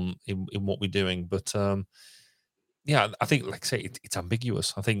in what we're doing. But yeah, I think, like I say, it's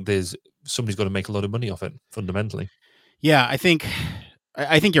ambiguous. I think somebody's got to make a lot of money off it fundamentally. Yeah, I think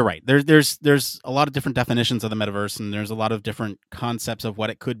you're right. There's a lot of different definitions of the metaverse, and there's a lot of different concepts of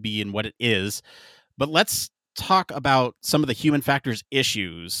what it could be and what it is. But let's talk about some of the human factors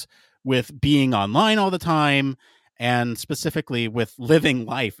issues with being online all the time, and specifically with living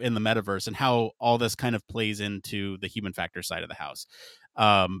life in the metaverse, and how all this kind of plays into the human factor side of the house.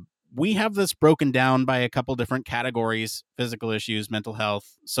 We have this broken down by a couple different categories: physical issues, mental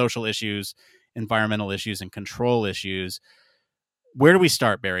health, social issues, environmental issues, and control issues. Where do we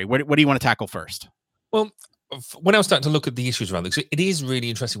start, Barry? What do you want to tackle first? Well, when I was starting to look at the issues around this, it is really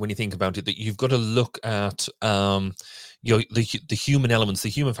interesting when you think about it, that you've got to look at, the human elements, the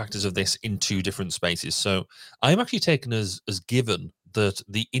human factors of this in two different spaces. So I'm actually taken as given that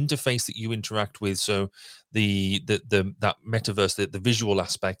the interface that you interact with, so the that metaverse, the visual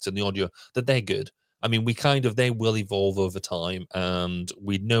aspects and the audio, that they're good. I mean, they will evolve over time, and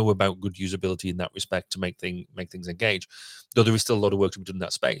we know about good usability in that respect to make things engage. Though there is still a lot of work to be done in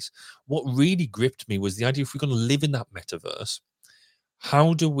that space. What really gripped me was the idea, if we're going to live in that metaverse,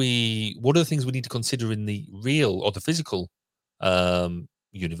 what are the things we need to consider in the real or the physical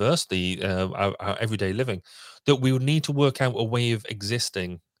universe, our everyday living, that we would need to work out a way of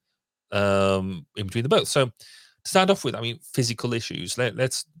existing in between the both. So to start off with, I mean, physical issues.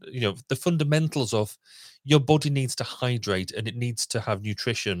 Let's the fundamentals of your body needs to hydrate, and it needs to have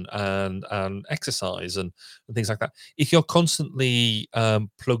nutrition and exercise and things like that. If you're constantly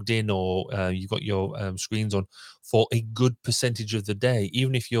plugged in, or you've got your screens on for a good percentage of the day,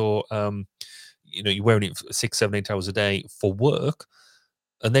 even if you're you're wearing it for 6, 7, 8 hours a day for work,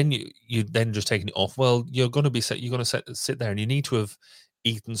 and then you then just taking it off, well, you're going to sit there, and you need to have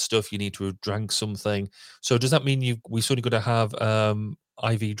eaten stuff, you need to have drank something. So does that mean we suddenly got to have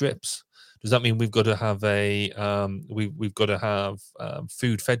IV drips? Does that mean we've got to have we've got to have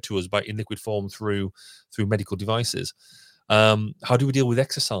food fed to us in liquid form through medical devices? How do we deal with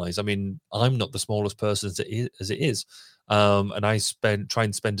exercise? I mean, I'm not the smallest person as it is, and I try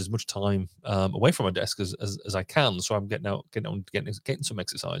and spend as much time away from my desk as I can. So I'm getting some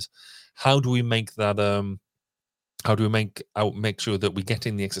exercise. How do we make that? How do we make sure that we're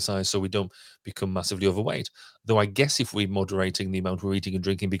getting the exercise so we don't become massively overweight? Though I guess if we're moderating the amount we're eating and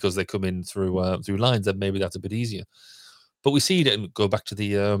drinking because they come in through lines, then maybe that's a bit easier. But we see it, and go back to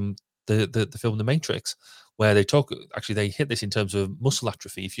the film The Matrix, where they hit this in terms of muscle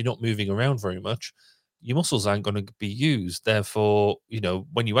atrophy. If you're not moving around very much, your muscles aren't going to be used. Therefore,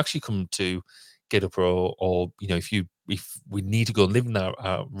 when you actually come to get up, or if we need to go and live in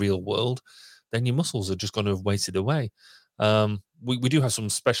our real world, then your muscles are just going to have wasted away. We do have some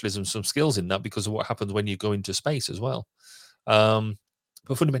specialism, some skills in that, because of what happens when you go into space as well. But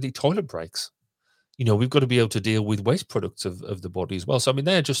fundamentally, toilet breaks. We've got to be able to deal with waste products of the body as well. So I mean,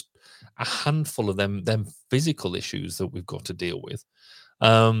 they're just a handful of them physical issues that we've got to deal with.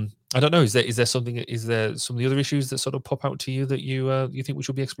 I don't know. Is there some of the other issues that sort of pop out to you that you think we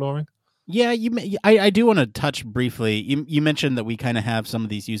should be exploring? Yeah, I do want to touch briefly. You mentioned that we kind of have some of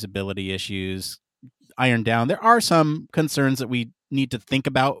these usability issues ironed down. There are some concerns that we need to think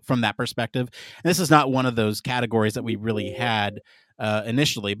about from that perspective. And this is not one of those categories that we really had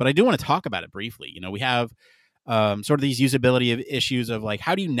initially, but I do want to talk about it briefly. We have sort of these usability issues of, like,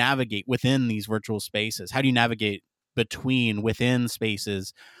 how do you navigate within these virtual spaces? How do you navigate within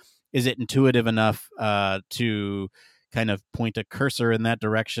spaces? Is it intuitive enough to kind of point a cursor in that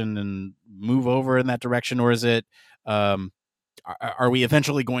direction and move over in that direction, or is it are we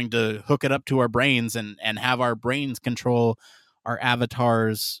eventually going to hook it up to our brains and have our brains control our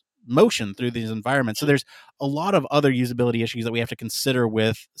avatar's motion through these environments? So there's a lot of other usability issues that we have to consider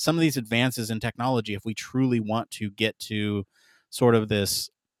with some of these advances in technology if we truly want to get to sort of this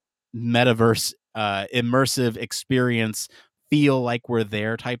metaverse immersive experience, feel like we're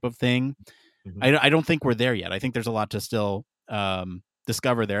there type of thing. Mm-hmm. I don't think we're there yet. I think there's a lot to still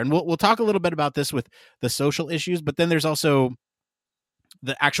discover there, and we'll talk a little bit about this with the social issues, but then there's also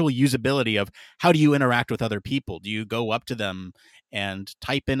the actual usability of how do you interact with other people? Do you go up to them and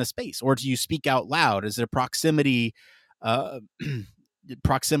type in a space, or do you speak out loud? Is there proximity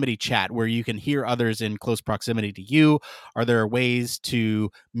chat where you can hear others in close proximity to you? Are there ways to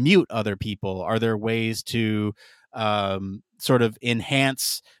mute other people? Are there ways to sort of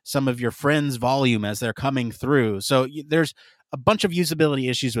enhance some of your friends' volume as they're coming through? So there's a bunch of usability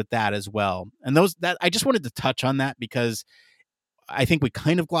issues with that as well. And that I just wanted to touch on that because I think we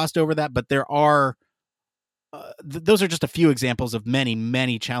kind of glossed over that, but there are those are just a few examples of many,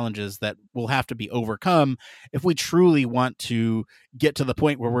 many challenges that will have to be overcome if we truly want to get to the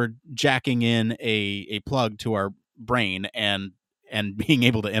point where we're jacking in a plug to our brain and being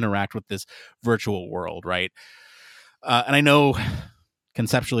able to interact with this virtual world, right? And I know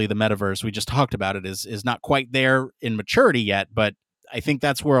conceptually the metaverse, we just talked about it, is not quite there in maturity yet, but I think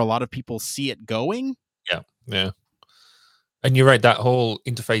that's where a lot of people see it going. Yeah. And you're right, that whole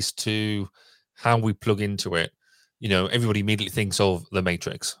interface to how we plug into it, everybody immediately thinks of The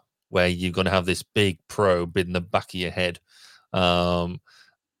Matrix, where you're going to have this big probe in the back of your head. I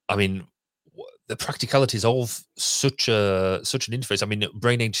mean, the practicalities of such an interface. I mean,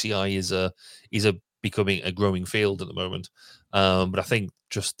 brain HCI is becoming a growing field at the moment. But I think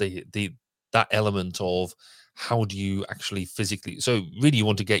just that element of how do you actually physically, so really you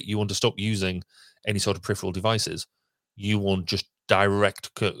want to stop using any sort of peripheral devices. you want just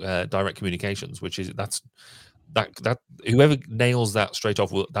direct communications, which is that whoever nails that straight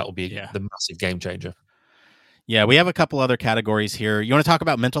off, that will be the massive game changer. Yeah, we have a couple other categories here. You want to talk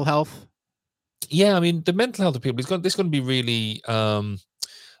about mental health? Yeah, I mean, the mental health of people this going to be really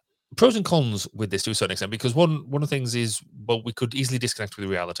pros and cons with this to a certain extent, because one of the things is, well, we could easily disconnect with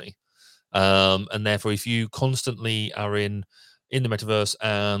reality, and therefore, if you constantly are in the metaverse,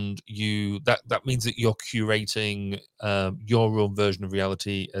 and that means that you're curating your own version of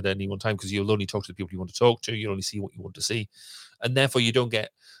reality at any one time, because you'll only talk to the people you want to talk to, you'll only see what you want to see, and therefore you don't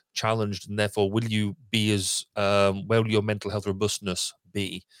get challenged, and therefore will you be as where will your mental health robustness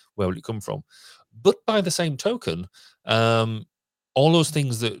be, where will it come from? But by the same token, all those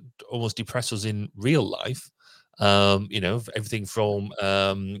things that almost depress us in real life, everything from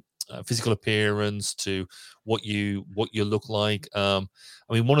physical appearance to what you look like. I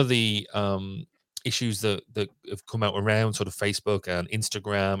mean, one of the issues that have come out around sort of Facebook and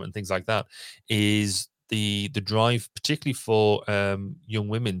Instagram and things like that is the drive, particularly for young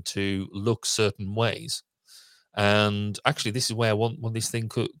women, to look certain ways. And actually, this is where I want this thing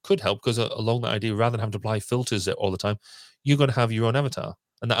could help, because along that idea, rather than having to apply filters all the time, you're going to have your own avatar,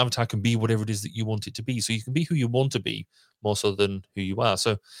 and that avatar can be whatever it is that you want it to be. So you can be who you want to be more so than who you are.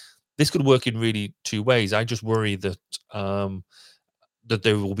 So this could work in really two ways. I just worry that that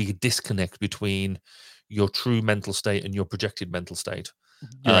there will be a disconnect between your true mental state and your projected mental state,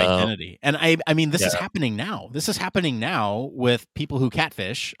 your identity. And I mean, this is happening now. This is happening now with people who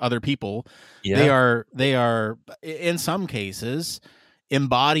catfish other people. Yeah. They are in some cases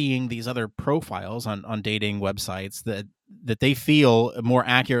embodying these other profiles on dating websites that they feel more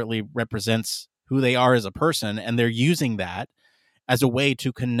accurately represents who they are as a person, and they're using that as a way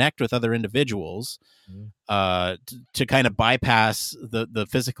to connect with other individuals, to kind of bypass the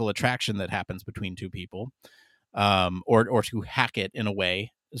physical attraction that happens between two people, or to hack it in a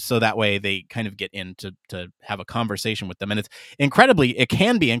way, so that way they kind of get in to have a conversation with them. And it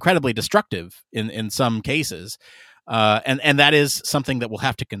can be incredibly destructive in some cases. And that is something that we'll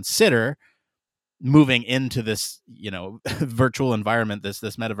have to consider moving into this, virtual environment, this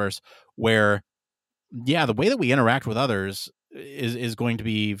metaverse, where, the way that we interact with others is going to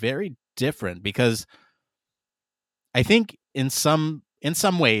be very different, because I think in some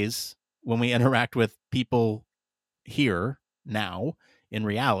ways, when we interact with people here now in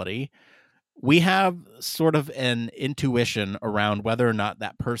reality, we have sort of an intuition around whether or not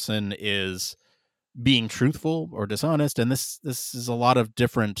that person is being truthful or dishonest. And this is a lot of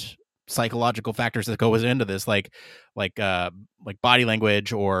different psychological factors that goes into this, like body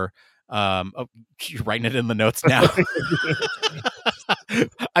language, or you're writing it in the notes now.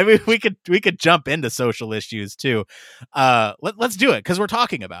 I mean, we could jump into social issues too. Let's do it, because we're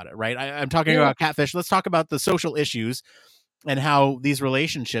talking about it, right? I'm talking about catfish. Let's talk about the social issues and how these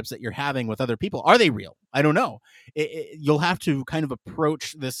relationships that you're having with other people, are they real? I don't know. You'll have to kind of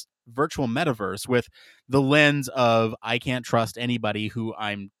approach this virtual metaverse with the lens of, I can't trust anybody who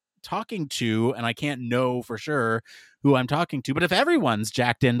I'm talking to, and I can't know for sure who I'm talking to. But if everyone's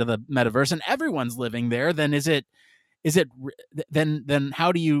jacked into the metaverse and everyone's living there, then then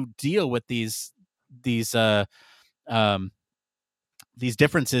how do you deal with these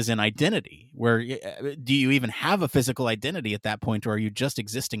differences in identity? Where do you even have a physical identity at that point, or are you just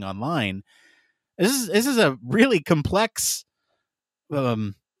existing online? This is a really complex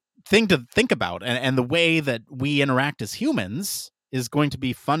thing to think about, and the way that we interact as humans is going to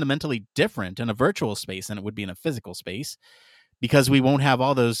be fundamentally different in a virtual space than it would be in a physical space, because we won't have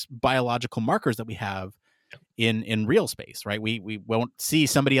all those biological markers that we have in real space, right? We won't see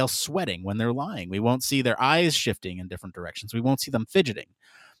somebody else sweating when they're lying. We won't see their eyes shifting in different directions. We won't see them fidgeting.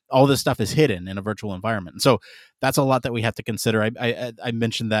 All this stuff is hidden in a virtual environment. And so that's a lot that we have to consider. I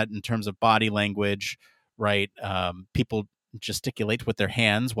mentioned that in terms of body language, right? People gesticulate with their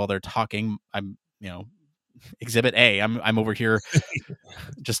hands while they're talking. I'm, exhibit A. I'm over here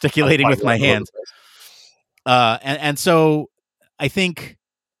gesticulating with my hands. And so I think,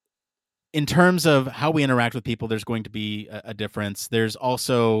 in terms of how we interact with people, there's going to be a difference. There's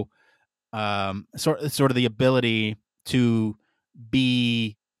also sort of the ability to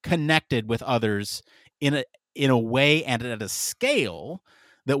be connected with others in a way and at a scale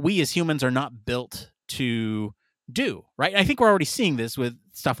that we as humans are not built to do, right? I think we're already seeing this with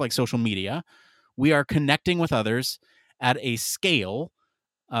stuff like social media. We are connecting with others at a scale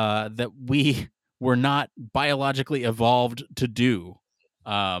that we were not biologically evolved to do.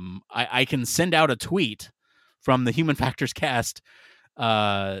 I can send out a tweet from the Human Factors Cast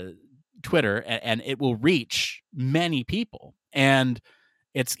Twitter, and it will reach many people. And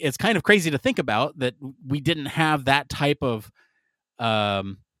it's kind of crazy to think about that we didn't have that type of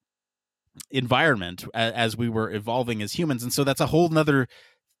environment as we were evolving as humans. And so that's a whole nother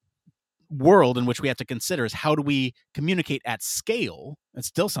world in which we have to consider is how do we communicate at scale? It's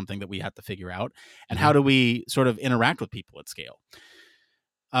still something that we have to figure out. And how do we sort of interact with people at scale?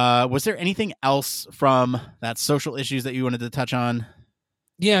 Was there anything else from that social issues that you wanted to touch on?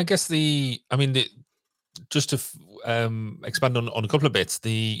 Yeah, I guess just to expand on a couple of bits,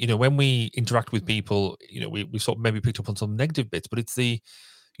 when we interact with people, we sort of maybe picked up on some negative bits, but it's one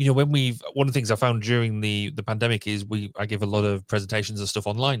of the things I found during the pandemic is I give a lot of presentations and stuff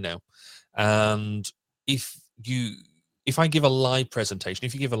online now. And if I give a live presentation,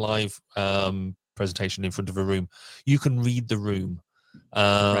 if you give a live presentation in front of a room, you can read the room.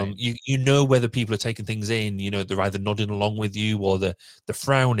 Right. You know whether people are taking things in. They're either nodding along with you or they're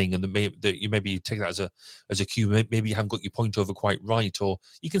frowning, and you maybe take that as a cue. Maybe you haven't got your point over quite right, or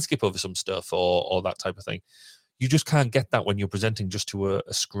you can skip over some stuff or that type of thing. You just can't get that when you're presenting just to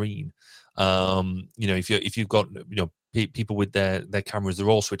a screen. If you've got people with their cameras, they're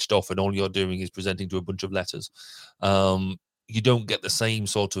all switched off, and all you're doing is presenting to a bunch of letters. You don't get the same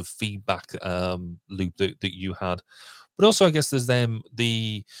sort of feedback loop that you had. But also, I guess there's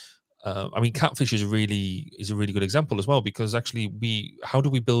Catfish is a really good example as well, because actually how do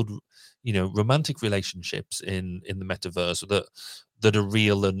we build romantic relationships in the metaverse that are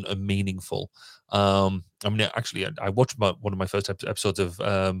real and meaningful? I watched one of my first episodes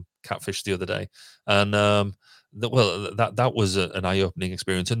of Catfish the other day, and that was an eye-opening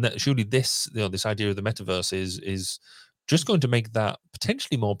experience. And that surely this idea of the metaverse is just going to make that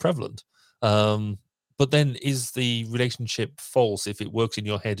potentially more prevalent. But then, is the relationship false if it works in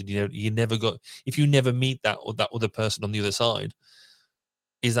your head and if you never meet that other person on the other side?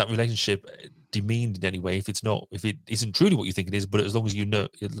 Is that relationship demeaned in any way if it isn't truly what you think it is, but as long as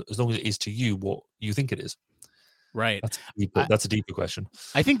as long as it is to you what you think it is? Right. That's a deeper question.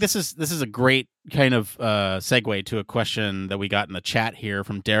 I think this is a great kind of segue to a question that we got in the chat here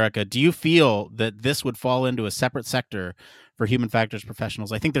from Derica. Do you feel that this would fall into a separate sector for human factors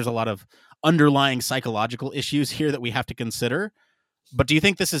professionals? I think there's a lot of underlying psychological issues here that we have to consider. But do you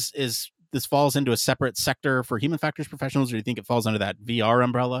think this falls into a separate sector for human factors professionals, or do you think it falls under that VR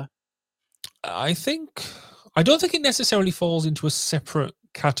umbrella? I don't think it necessarily falls into a separate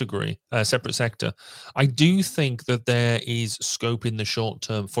category, separate sector. I do think that there is scope in the short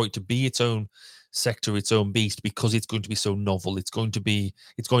term for it to be its own sector, its own beast, because it's going to be so novel. It's going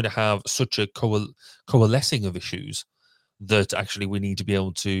to have such a coalescing of issues that actually we need to be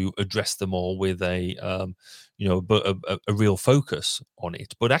able to address them all with a real focus on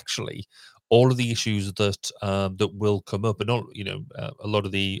it. But actually, all of the issues that will come up, and all a lot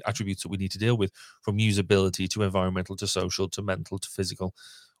of the attributes that we need to deal with, from usability to environmental to social to mental to physical,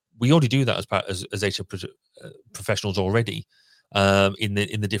 we already do that as HR professionals already. In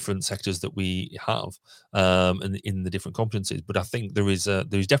the different sectors that we have, and in the different competencies. But I think there is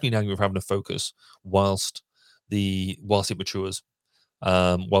definitely an angle of having a focus whilst it matures.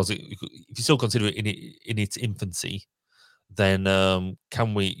 If you still consider it in its infancy, then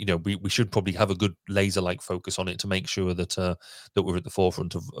we should probably have a good laser-like focus on it to make sure that we're at the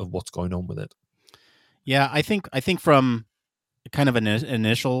forefront of what's going on with it. Yeah, I think from kind of an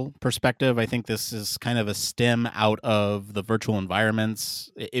initial perspective, I think this is kind of a stem out of the virtual environments.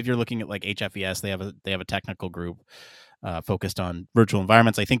 If you're looking at like HFES, they have a technical group focused on virtual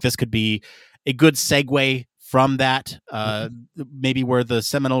environments. I think this could be a good segue from that, maybe where the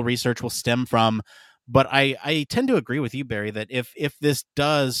seminal research will stem from. But I tend to agree with you, Barry, that if this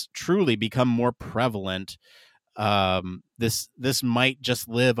does truly become more prevalent, this might just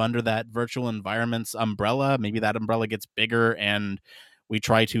live under that virtual environments umbrella. Maybe that umbrella gets bigger, and we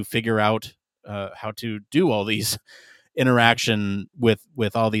try to figure out how to do all these interaction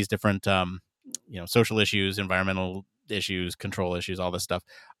with all these different social issues, environmental issues, control issues, all this stuff.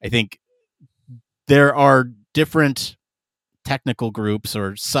 I think there are different technical groups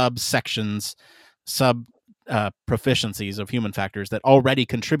or subsections, proficiencies of human factors that already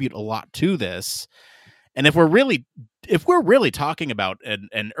contribute a lot to this. And if we're really talking about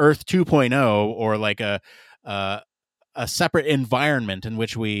an Earth 2.0, or like a separate environment in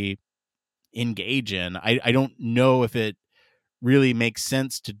which we engage in, I don't know if it really makes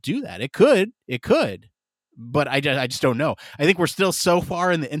sense to do that. It could, but I just don't know. I think we're still so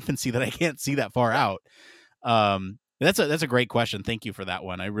far in the infancy that I can't see that far out. That's a great question. Thank you for that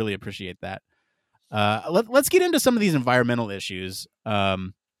one. I really appreciate that. Let's get into some of these environmental issues.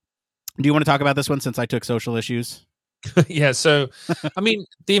 Do you want to talk about this one since I took social issues? Yeah, so I mean,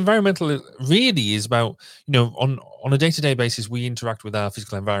 the environmental really is about, on a day-to-day basis, we interact with our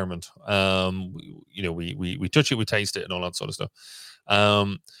physical environment. We touch it, we taste it, and all that sort of stuff.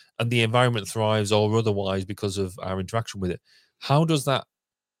 And the environment thrives or otherwise because of our interaction with it. What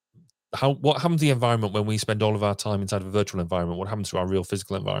happens to the environment when we spend all of our time inside of a virtual environment? What happens to our real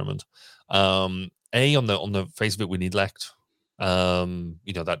physical environment? On the face of it, we neglect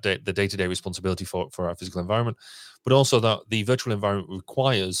the day-to-day responsibility for our physical environment, but also that the virtual environment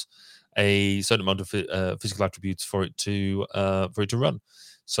requires a certain amount of physical attributes for it to run.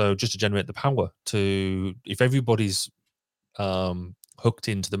 So just to generate the power if everybody's hooked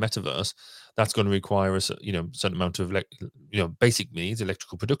into the metaverse, that's going to require a certain amount of basic needs,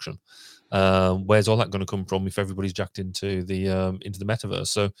 electrical production. Where's all that going to come from if everybody's jacked into the metaverse?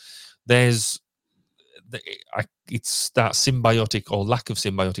 So there's it's that symbiotic or lack of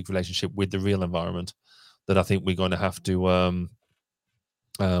symbiotic relationship with the real environment that I think we're going to have to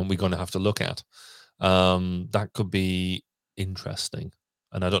look at. That could be interesting,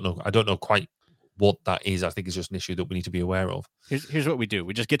 and I don't know quite what that is. I think it's just an issue that we need to be aware of. Here's what we do.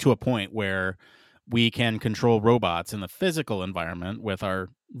 We just get to a point where we can control robots in the physical environment with our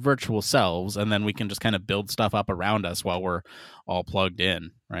virtual selves, and then we can just kind of build stuff up around us while we're all plugged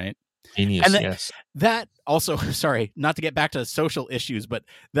in, right? Genius, and yes. That also, sorry, not to get back to social issues, but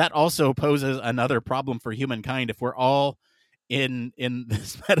that also poses another problem for humankind. If we're all in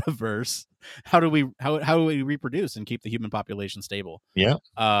this metaverse, how do we reproduce and keep the human population stable? Yeah.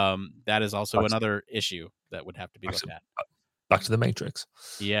 That is also another issue that would have to be looked at. Back to the Matrix.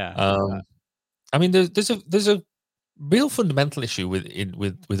 Yeah. I mean, there's a real fundamental issue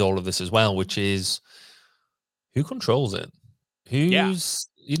with all of this as well, which is who controls it. Who's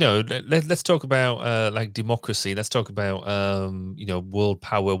let's talk about like democracy. Let's talk about world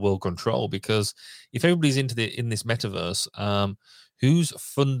power, world control. Because if everybody's in this metaverse, who's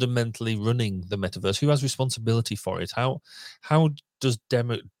fundamentally running the metaverse? Who has responsibility for it? How does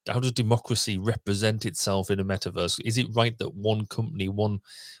democracy represent itself in a metaverse? Is it right that one company,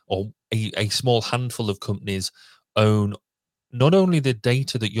 or a small handful of companies own not only the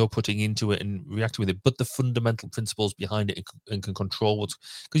data that you're putting into it and reacting with it, but the fundamental principles behind it and can control what's,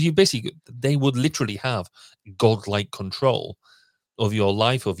 because they would literally have godlike control of your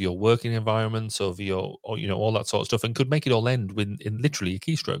life, of your working environments, of all that sort of stuff, and could make it all end in literally a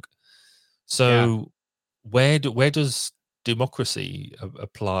keystroke. So where does democracy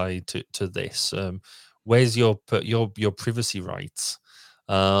apply to this? Where's your privacy rights?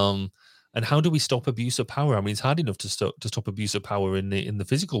 And how do we stop abuse of power? I mean, it's hard enough to stop abuse of power in the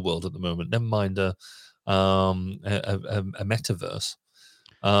physical world at the moment. Never mind a metaverse.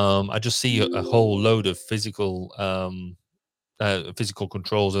 I just see a whole load of physical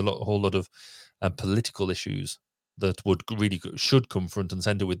controls, a whole lot of political issues that should come front and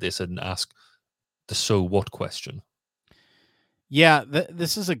center with this and ask the so what question. Yeah,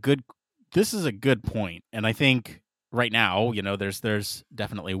 this is a good point, and I think right now, there's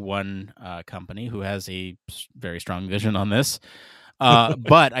definitely one company who has a very strong vision on this.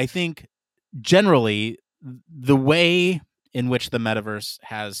 But I think generally the way in which the metaverse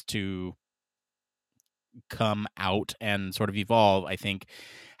has to come out and sort of evolve, I think,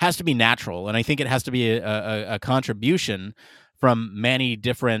 has to be natural. And I think it has to be a contribution from many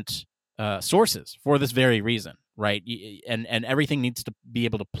different sources for this very reason, right? And everything needs to be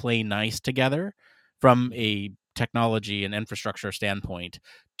able to play nice together from a technology and infrastructure standpoint,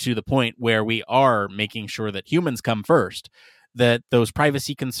 to the point where we are making sure that humans come first, that those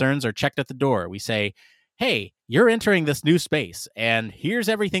privacy concerns are checked at the door. We say, hey, you're entering this new space, and here's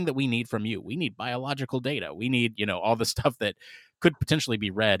everything that we need from you. We need biological data. We need, all the stuff that could potentially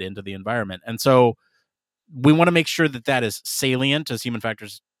be read into the environment. And so we want to make sure that that is salient as human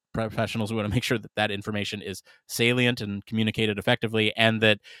factors professionals. We want to make sure that that information is salient and communicated effectively, and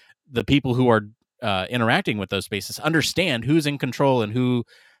that the people who are interacting with those spaces understand who's in control and who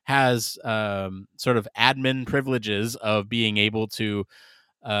has sort of admin privileges of being able to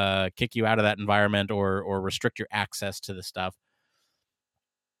kick you out of that environment or restrict your access to the stuff.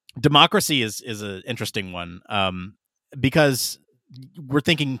 Democracy is an interesting one, because we're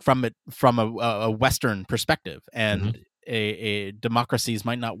thinking from a Western perspective, and a democracies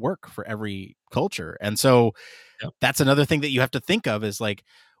might not work for every culture. And so that's another thing that you have to think of, is like,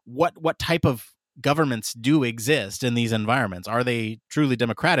 what type of governments do exist in these environments? Are they truly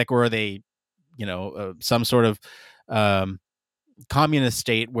democratic, or are they, some sort of communist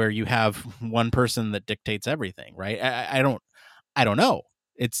state where you have one person that dictates everything, right? I don't know.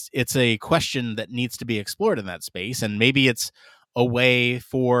 It's a question that needs to be explored in that space, and maybe it's a way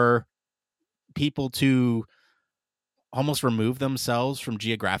for people to almost remove themselves from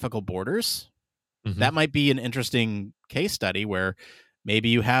geographical borders. Mm-hmm. That might be an interesting case study where maybe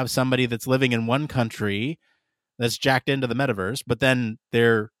you have somebody that's living in one country that's jacked into the metaverse, but then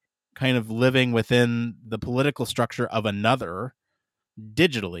they're kind of living within the political structure of another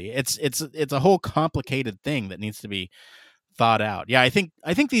digitally. It's a whole complicated thing that needs to be thought out. Yeah, I think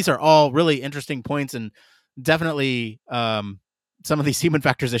these are all really interesting points, and definitely some of these human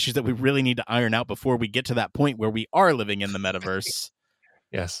factors issues that we really need to iron out before we get to that point where we are living in the metaverse.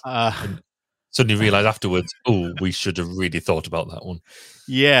 Yes. And suddenly realize afterwards, oh, we should have really thought about that one.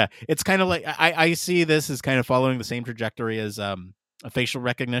 Yeah, it's kind of like I see this as kind of following the same trajectory as a facial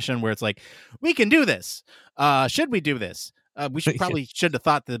recognition, where it's like, we can do this. Should we do this? We should have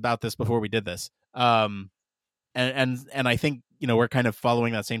thought about this before we did this. And I think, you know, we're kind of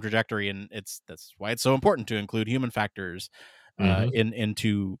following that same trajectory, and that's why it's so important to include human factors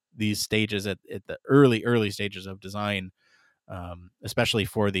into these stages at the early stages of design, especially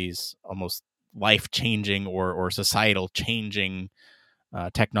for these almost life-changing or societal changing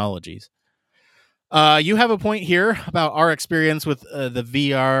technologies. You have a point here about our experience with the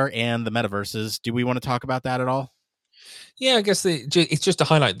VR and the metaverses. Do we want to talk about that at all? Yeah, I guess it's just to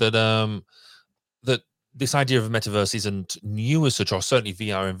highlight that that this idea of a metaverse isn't new as such, or certainly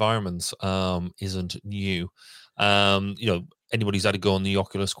VR environments isn't new. You know, anybody who's had a go on the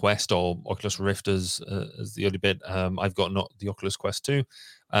Oculus Quest or Oculus Rift as the other bit, I've got not the Oculus Quest 2,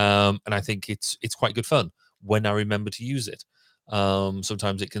 and I think it's quite good fun when I remember to use it.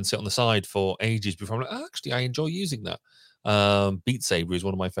 Sometimes it can sit on the side for ages before I'm like, oh, actually, I enjoy using that. Beat Saber is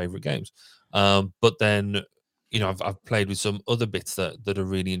one of my favorite games, but then, you know, I've played with some other bits that are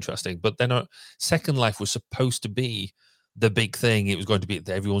really interesting. But then Second Life was supposed to be the big thing. It was going to be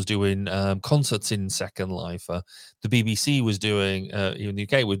that everyone's doing concerts in Second Life. The BBC was doing, in the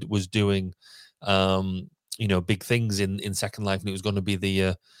UK, was doing, you know, big things in Second Life, and it was going to be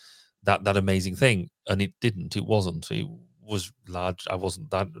the that amazing thing. And it didn't. It wasn't. It was large. I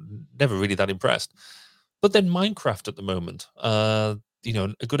wasn't never really that impressed. But then Minecraft at the moment, you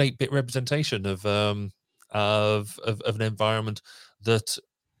know, a good 8-bit representation of an environment that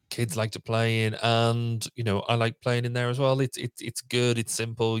kids like to play in, and you know, I like playing in there as well. It's good, it's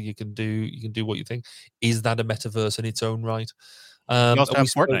simple, you can do what you think. Is that a metaverse in its own right? You also have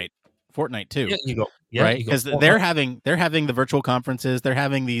Fortnite too. Yeah, you got right, because they're having the virtual conferences, they're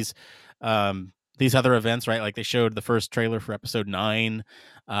having these other events, right? Like they showed the first trailer for episode 9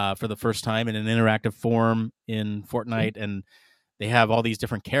 for the first time in an interactive form in Fortnite, and they have all these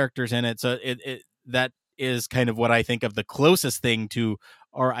different characters in it. So that is kind of what I think of the closest thing to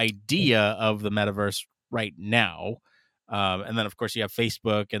our idea of the metaverse right now. And then, of course, you have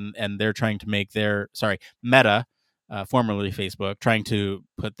Facebook, and they're trying to make Meta, formerly Facebook, trying to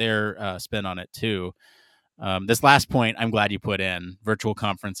put their spin on it too. This last point, I'm glad you put in virtual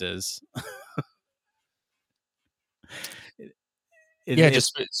conferences.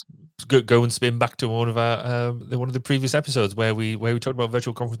 Just go and spin back to one of the previous episodes where we talked about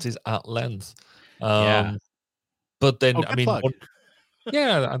virtual conferences at length. But then, I mean,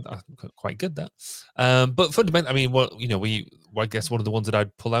 I'm quite good that. But fundamentally, I mean, I guess one of the ones that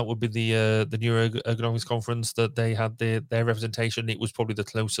I'd pull out would be the Neuroergonomics conference that they had their representation. It was probably the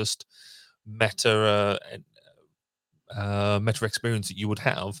closest meta experience that you would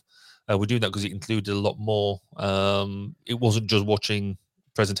have. We're doing that because it included a lot more. It wasn't just watching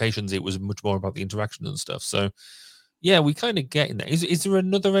presentations; it was much more about the interaction and stuff. So, yeah, we kind of get in there. Is there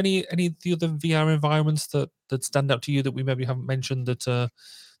any of the other VR environments that stand out to you that we maybe haven't mentioned that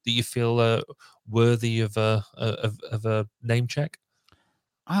you feel worthy of a name check?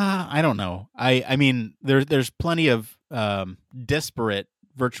 I don't know. I mean, there's plenty of disparate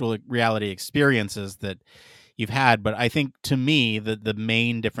virtual reality experiences that you've had, but I think to me the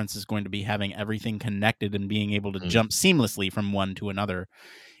main difference is going to be having everything connected and being able to jump seamlessly from one to another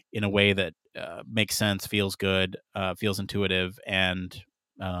in a way that makes sense, feels good, feels intuitive, and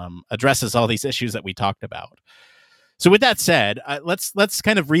addresses all these issues that we talked about. So with that said, let's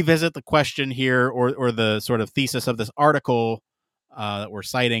kind of revisit the question here, or the sort of thesis of this article that we're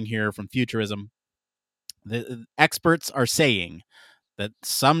citing here from Futurism. The experts are saying that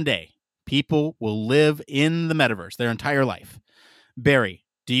someday people will live in the metaverse their entire life. Barry,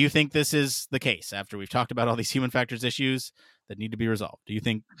 do you think this is the case after we've talked about all these human factors issues that need to be resolved? Do you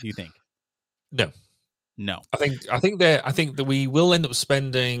think? No. I think that we will end up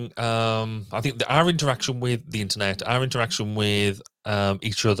spending. I think that our interaction with the internet, our interaction with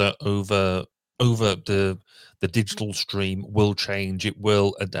each other over the digital stream will change. It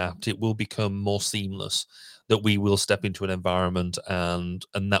will adapt. It will become more seamless. That we will step into an environment and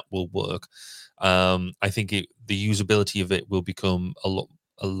that will work. I think the usability of it will become a lot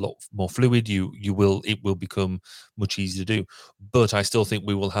more fluid. It will become much easier to do. But I still think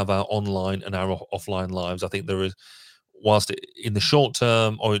we will have our online and our offline lives. I think there is, whilst in the short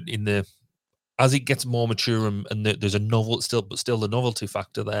term or as it gets more mature and there's still the novelty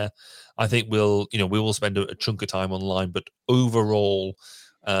factor there, I think we will spend a chunk of time online. But overall,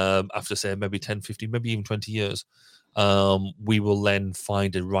 after say maybe 10, 15, maybe even 20 years, we will then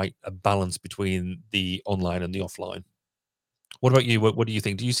find a balance between the online and the offline. What about you? What do you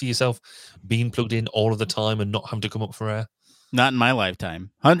think? Do you see yourself being plugged in all of the time and not having to come up for air? Not in my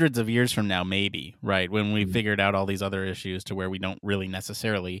lifetime. Hundreds of years from now, maybe, right? When we figured out all these other issues to where we don't really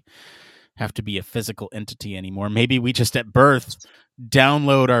necessarily have to be a physical entity anymore. Maybe we just at birth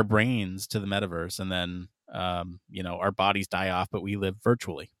download our brains to the metaverse and then, our bodies die off, but we live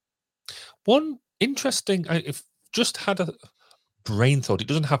virtually. One interesting, I've just had a brain thought. It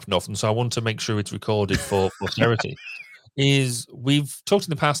doesn't happen often, so I want to make sure it's recorded for posterity. Is we've talked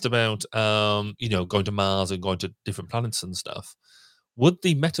in the past about, going to Mars and going to different planets and stuff. Would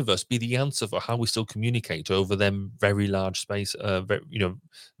the metaverse be the answer for how we still communicate over them very large space,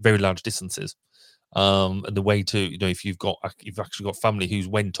 very large distances? And the way to, if you've actually got family who's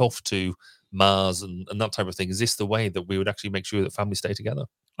went off to Mars and that type of thing, is this the way that we would actually make sure that families stay together?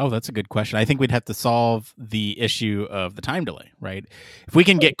 Oh, that's a good question. I think we'd have to solve the issue of the time delay, right? If we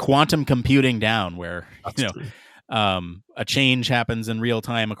can get quantum computing down where, a change happens in real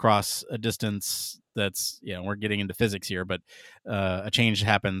time across a distance that's, we're getting into physics here, but a change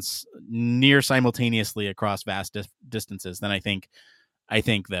happens near simultaneously across vast distances, then I think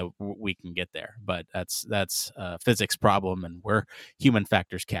that we can get there. But that's a physics problem, and we're Human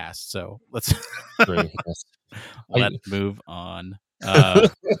Factors Cast, so let's move on.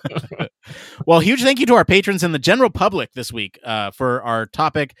 Well, huge thank you to our patrons and the general public this week for our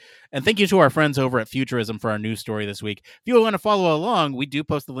topic, and thank you to our friends over at Futurism for our news story this week. If you want to follow along, we do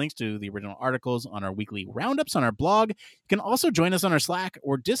post the links to the original articles on our weekly roundups on our blog. You can also join us on our Slack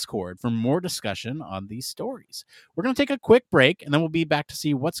or Discord for more discussion on these stories. We're going to take a quick break, and then we'll be back to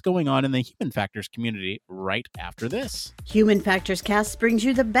see what's going on in the Human Factors community right after this. Human Factors Cast brings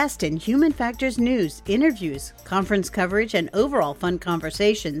you the best in human factors news, interviews, conference coverage, and overall fun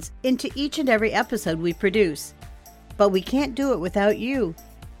conversations into each and every episode we produce. But we can't do it without you.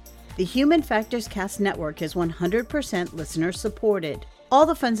 The Human Factors Cast Network is 100% listener supported. All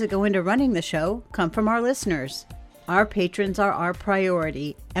the funds that go into running the show come from our listeners. Our patrons are our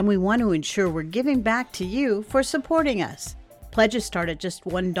priority, and we want to ensure we're giving back to you for supporting us. Pledges start at just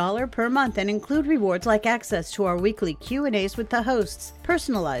 $1 per month and include rewards like access to our weekly Q&As with the hosts,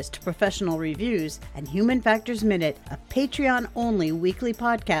 personalized professional reviews, and Human Factors Minute, a Patreon-only weekly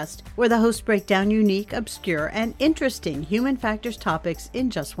podcast where the hosts break down unique, obscure, and interesting human factors topics in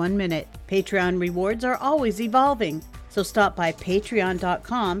just 1 minute. Patreon rewards are always evolving, so stop by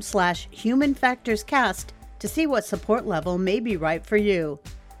patreon.com/humanfactorscast to see what support level may be right for you.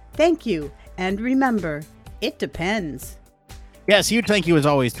 Thank you, and remember, it depends. Yes, huge thank you as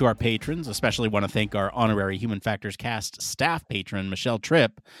always to our patrons. Especially want to thank our honorary Human Factors Cast staff patron, Michelle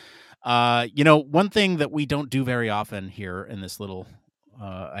Tripp. One thing that we don't do very often here in this little,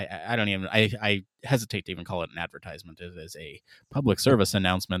 I hesitate to even call it an advertisement. It is a public service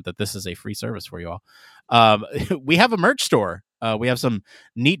announcement that this is a free service for you all. We have a merch store. We have some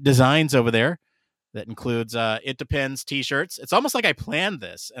neat designs over there. That includes It Depends t-shirts. It's almost like I planned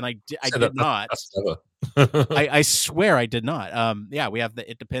this, and I did not. I swear I did not. We have the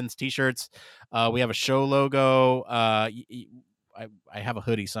It Depends t-shirts. We have a show logo. I have a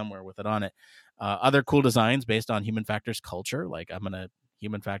hoodie somewhere with it on it. Other cool designs based on Human Factors culture. Like I'm going to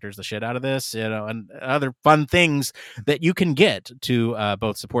Human Factors the shit out of this, and other fun things that you can get to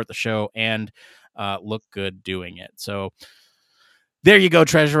both support the show and look good doing it. So there you go,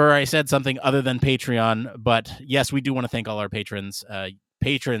 Treasurer. I said something other than Patreon, but yes, we do want to thank all our patrons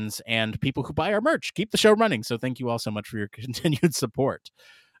and people who buy our merch. Keep the show running. So thank you all so much for your continued support.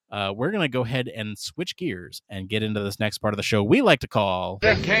 We're going to go ahead and switch gears and get into this next part of the show we like to call...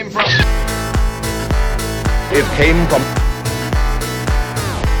 It came from...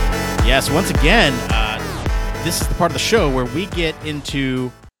 Yes, once again, this is the part of the show where we get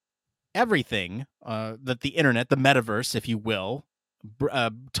into everything that the internet, the metaverse, if you will,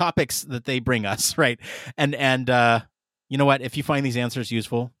 topics that they bring us, right? And you know what? If you find these answers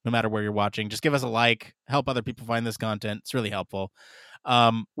useful, no matter where you're watching, just give us a like, help other people find this content. It's really helpful.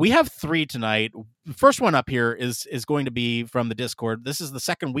 We have 3 tonight. The first one up here is going to be from the Discord. This is the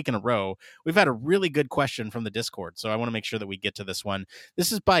second week in a row. We've had a really good question from the Discord, so I want to make sure that we get to this one.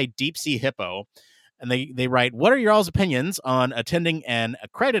 This is by Deep Sea Hippo. and they write, what are your all's opinions on attending an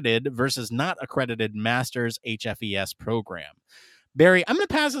accredited versus not accredited master's HFES program? Barry, I'm going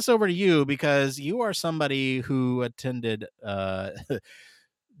to pass this over to you because you are somebody who attended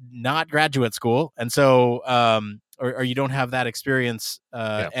not graduate school, and so or you don't have that experience.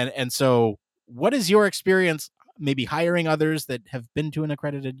 And so, what is your experience? Maybe hiring others that have been to an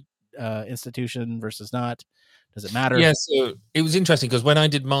accredited institution versus not. Does it matter? Yeah, so it was interesting because when I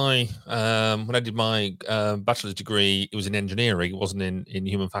did my bachelor's degree, it was in engineering. It wasn't in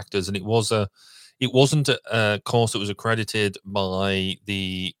human factors, and it wasn't a course that was accredited by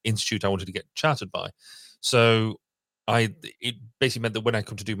the institute I wanted to get chartered by. So it basically meant that when I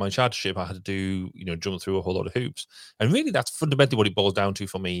come to do my chartership, I had to do jump through a whole lot of hoops. And really, that's fundamentally what it boils down to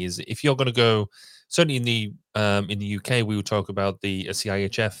for me. Is if you're going to go, certainly in the UK, we would talk about the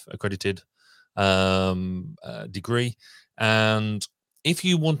CIHF accredited degree, and if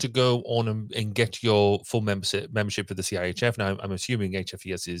you want to go on and get your full membership for the CIHF, now I'm assuming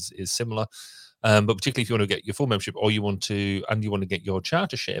HFES is similar, but particularly if you want to get your full membership, or you want to get your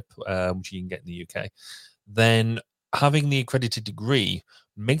chartership, which you can get in the UK, then having the accredited degree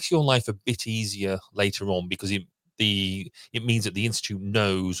makes your life a bit easier later on, because it means that the institute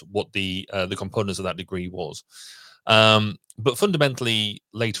knows what the components of that degree was. But fundamentally,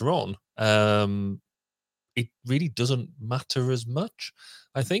 later on, it really doesn't matter as much.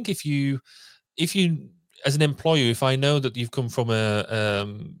 I think if you, as an employer, if I know that you've come from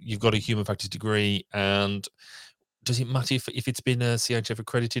you've got a human factors degree, and does it matter if it's been a CIHF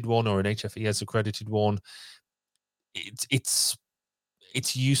accredited one or an HFES accredited one? It's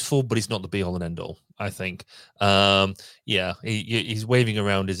useful, but it's not the be all and end all, I think. Yeah, he's waving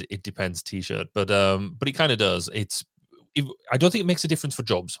around his "it depends" t-shirt, but it kind of does. I don't think it makes a difference for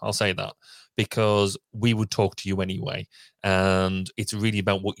jobs, I'll say that, because we would talk to you anyway, and it's really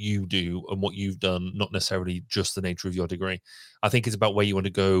about what you do and what you've done, not necessarily just the nature of your degree. I think it's about where you want to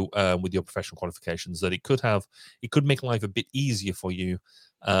go with your professional qualifications, that it could make life a bit easier for you,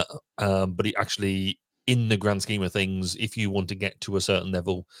 but it actually, in the grand scheme of things, if you want to get to a certain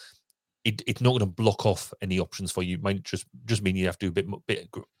level, it's not going to block off any options for you. It might just mean you have to do a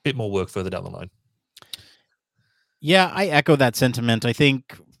bit more work further down the line. Yeah, I echo that sentiment. I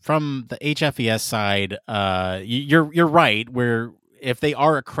think from the HFES side, you're right. Where if they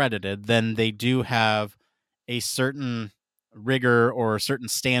are accredited, then they do have a certain rigor or certain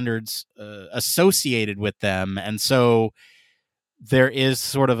standards associated with them, and so there is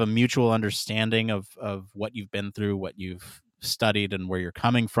sort of a mutual understanding of what you've been through, what you've studied, and where you're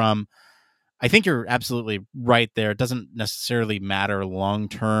coming from. I think you're absolutely right there. It doesn't necessarily matter long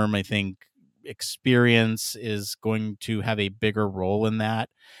term. I think experience is going to have a bigger role in that,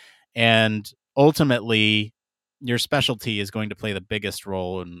 and ultimately your specialty is going to play the biggest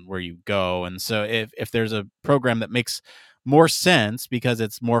role in where you go. And so if there's a program that makes more sense because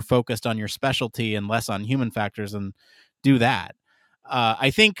it's more focused on your specialty and less on human factors, and do that.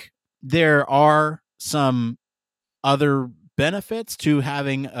 I think there are some other benefits to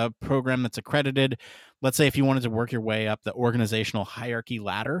having a program that's accredited. Let's say if you wanted to work your way up the organizational hierarchy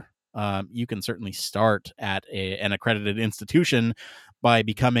ladder, you can certainly start at an accredited institution by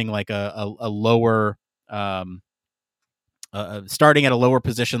becoming like a lower, starting at a lower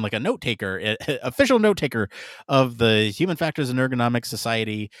position, like a note taker, official note taker of the Human Factors and Ergonomics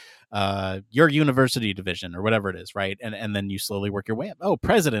Society, your university division or whatever it is, right? And then you slowly work your way up. Oh,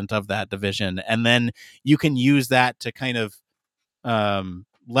 president of that division, and then you can use that to kind of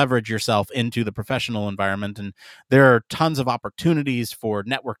leverage yourself into the professional environment. And there are tons of opportunities for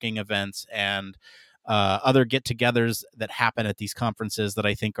networking events and other get-togethers that happen at these conferences that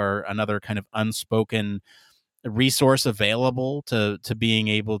I think are another kind of unspoken resource available to being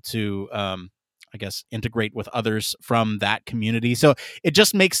able to I guess integrate with others from that community. So it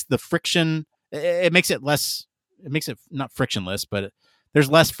just makes the friction, it makes it not frictionless, but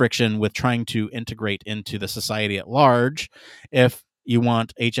there's less friction with trying to integrate into the society at large. If you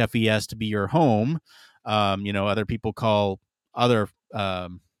want HFES to be your home, other people call other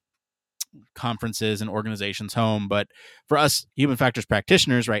conferences and organizations home, but for us human factors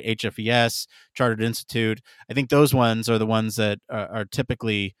practitioners, right, HFES, Chartered Institute, I think those ones are the ones that are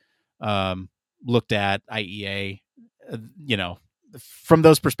typically looked at, IEA, from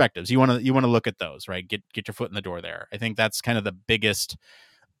those perspectives. You want to look at those, right? Get your foot in the door there. I think that's kind of the biggest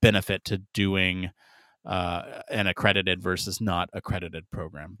benefit to doing an accredited versus not accredited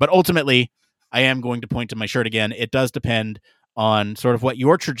program. But ultimately, I am going to point to my shirt again. It does depend on sort of what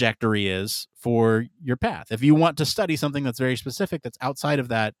your trajectory is for your path. If you want to study something that's very specific, that's outside of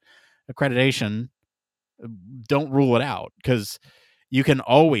that accreditation, don't rule it out, because you can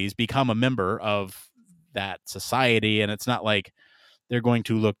always become a member of that society, and it's not like they're going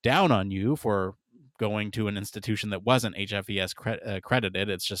to look down on you for going to an institution that wasn't HFES accredited.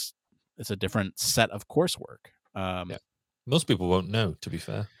 It's a different set of coursework. Yeah. Most people won't know, to be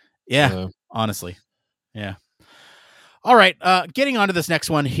fair. Yeah, so. Honestly. Yeah. All right. Getting on to this next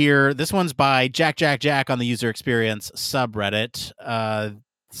one here. This one's by Jack on the user experience subreddit.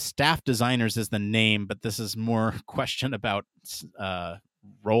 Staff designers is the name, but this is more question about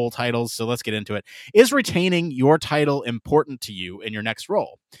role titles. So let's get into it. Is retaining your title important to you in your next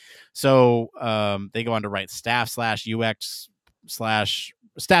role? So they go on to write staff UX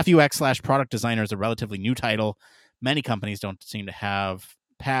product designer is a relatively new title. Many companies don't seem to have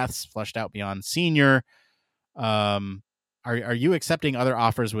paths fleshed out beyond senior. Are you accepting other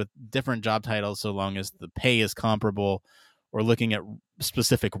offers with different job titles so long as the pay is comparable, or looking at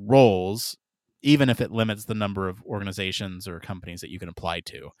specific roles, even if it limits the number of organizations or companies that you can apply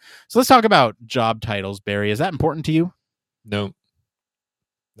to? So let's talk about job titles, Barry. Is that important to you? No.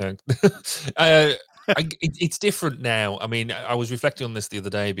 It's different now. I mean, I was reflecting on this the other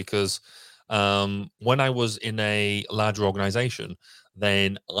day because when I was in a larger organization,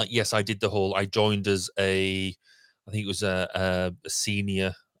 then yes, I did the whole. I joined as I think it was a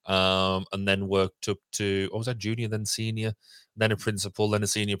senior, and then worked up to, what was that, junior, then senior, then a principal, then a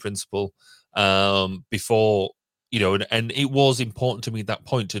senior principal. Before, and it was important to me at that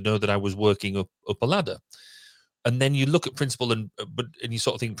point to know that I was working up a ladder. And then you look at principal and you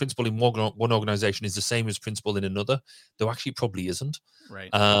sort of think principal in one organization is the same as principal in another, though actually it probably isn't.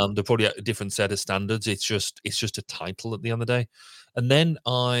 Right. They're probably a different set of standards. It's just a title at the end of the day. And then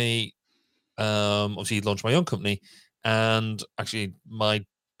I obviously launched my own company, and actually my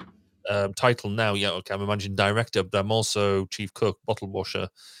title now, I'm a managing director, but I'm also chief cook, bottle washer.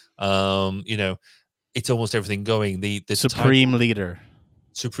 It's almost everything going. The supreme leader,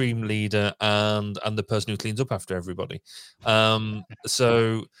 and the person who cleans up after everybody.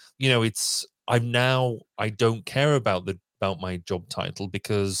 So it's I don't care about my job title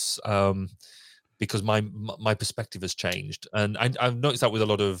because my perspective has changed, and I've noticed that with a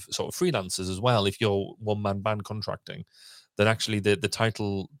lot of sort of freelancers as well. If you're one-man band contracting, then actually the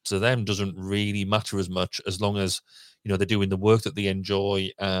title to them doesn't really matter as much, as long as they're doing the work that they enjoy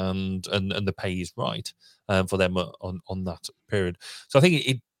and the pay is right for them on that period. So I think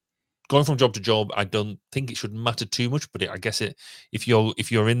it going from job to job, I don't think it should matter too much. But I guess if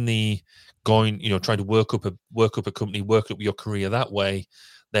you're in the trying to work up a company, work up your career that way,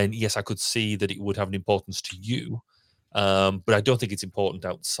 then yes, I could see that it would have an importance to you. But I don't think it's important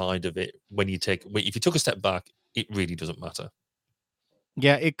outside of it. If you took a step back, it really doesn't matter.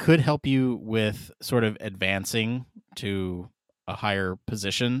 Yeah, it could help you with sort of advancing to a higher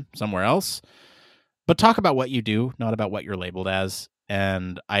position somewhere else. But talk about what you do, not about what you're labeled as.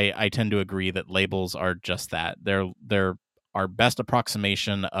 And I tend to agree that labels are just that. They're our best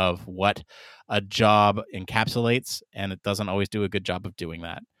approximation of what a job encapsulates, and it doesn't always do a good job of doing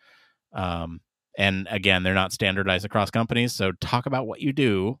that. And again, they're not standardized across companies. So talk about what you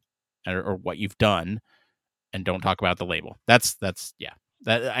do or what you've done, and don't talk about the label. That's yeah.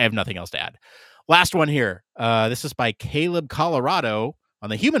 I have nothing else to add. Last one here. This is by Caleb Colorado on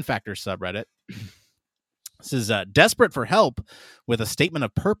the Human Factors subreddit. This is desperate for help with a statement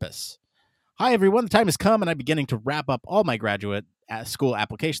of purpose. Hi, everyone. The time has come, and I'm beginning to wrap up all my graduate school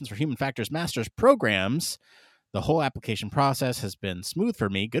applications for Human Factors Master's programs. The whole application process has been smooth for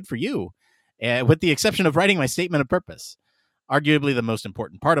me. Good for you. With the exception of writing my statement of purpose. Arguably the most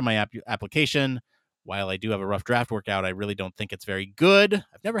important part of my application. While I do have a rough draft worked out, I really don't think it's very good.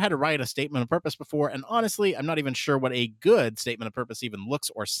 I've never had to write a statement of purpose before, and honestly, I'm not even sure what a good statement of purpose even looks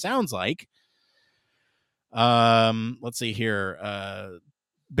or sounds like. Let's see here.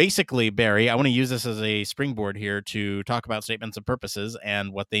 Basically, Barry, I want to use this as a springboard here to talk about statements of purposes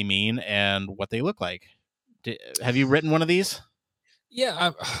and what they mean and what they look like. Have you written one of these?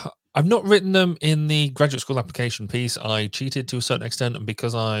 Yeah, I've not written them in the graduate school application piece. I cheated to a certain extent, and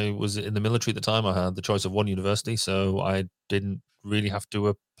because I was in the military at the time, I had the choice of one university, so I didn't really have to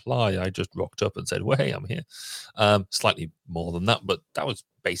apply. I just rocked up and said, well, hey, I'm here. Slightly more than that, but that was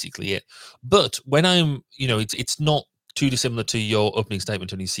basically it. But when I'm, it's not too dissimilar to your opening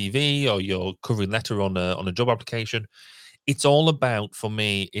statement on your CV or your covering letter on a job application. It's all about, for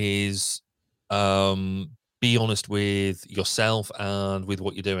me, is be honest with yourself and with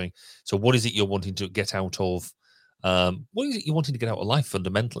what you're doing. So what is it you're wanting to get out of? What is it you're wanting to get out of life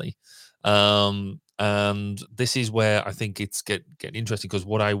fundamentally? And this is where I think it's getting interesting, because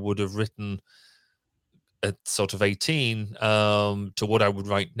what I would have written at sort of 18 to what I would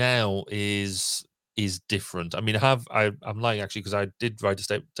write now is is different. I mean, I'm lying actually, because I did write a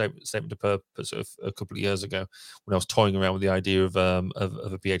statement of purpose a couple of years ago when I was toying around with the idea of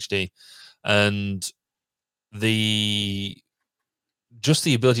a PhD, and just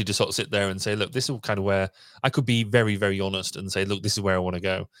the ability to sort of sit there and say, look, this is kind of where I could be very, very honest and say, look, this is where I want to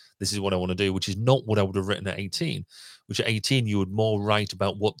go. This is what I want to do, which is not what I would have written at 18, which at 18, you would more write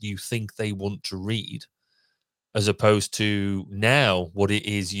about what you think they want to read, as opposed to now what it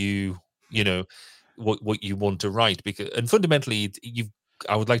is what you want to write. Because, and fundamentally,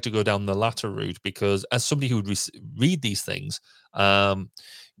 I would like to go down the latter route, because as somebody who would read these things,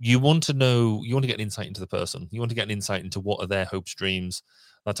 you want to get an insight into the person. You want to get an insight into what are their hopes, dreams,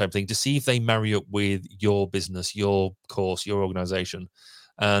 that type of thing, to see if they marry up with your business, your course, your organization.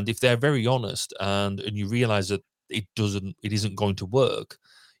 And if they're very honest and you realize that it isn't going to work,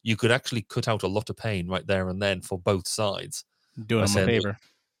 you could actually cut out a lot of pain right there and then for both sides. Doing them a favor.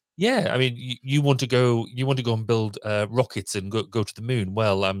 Yeah, I mean, you want to go and build rockets and go to the moon.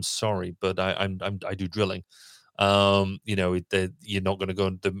 Well, I'm sorry, but I do drilling. You're not going to go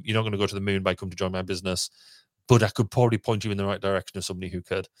to the moon by come to join my business, but I could probably point you in the right direction of somebody who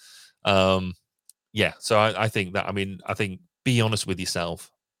could. Yeah, so I think that, I think be honest with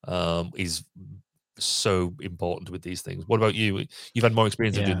yourself is so important with these things. What about you? You've had more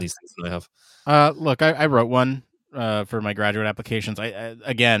experience of doing these things than I have. Look, I wrote one for my graduate applications. I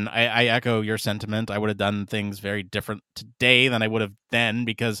echo your sentiment. I would have done things very different today than I would have then,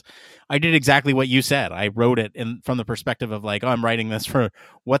 because I did exactly what you said. I wrote it from the perspective of like, oh, I'm writing this for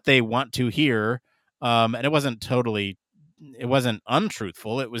what they want to hear. And it wasn't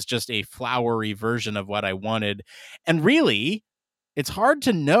untruthful. It was just a flowery version of what I wanted. And really, it's hard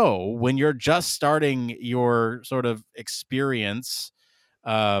to know when you're just starting your sort of experience.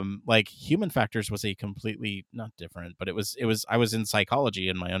 Like Human Factors was a completely, not different, but it was I was in psychology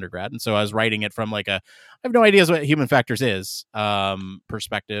in my undergrad, and so I was writing it from like I have no idea what Human Factors is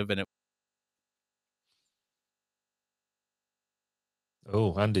perspective. And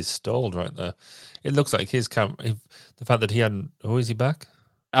Andy's stalled right there. It looks like his camera, the fact that he hadn't. Oh, is he back?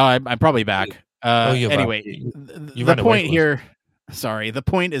 Oh, I'm probably back. You're anyway, back. The point here, sorry, the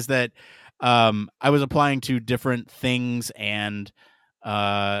point is that I was applying to different things, and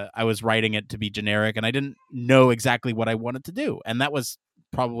I was writing it to be generic, and I didn't know exactly what I wanted to do. And that was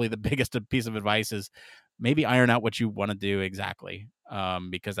probably the biggest piece of advice, is maybe iron out what you want to do exactly,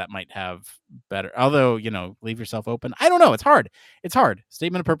 because that might have better, although, leave yourself open. I don't know. It's hard.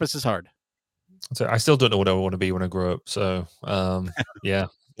 Statement of purpose is hard. So I still don't know what I want to be when I grow up. So yeah,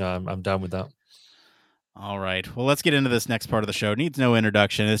 I'm down with that. All right. Well, let's get into this next part of the show. It needs no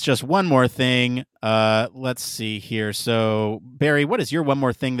introduction. It's just one more thing. Let's see here. So, Barry, what is your one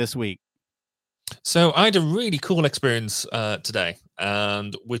more thing this week? So I had a really cool experience today,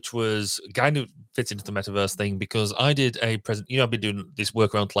 and which was kind of fits into the metaverse thing, because I did a present. I've been doing this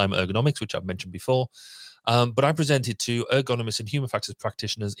work around climate ergonomics, which I've mentioned before, but I presented to ergonomists and human factors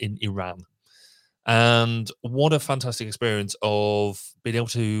practitioners in Iran. And what a fantastic experience of being able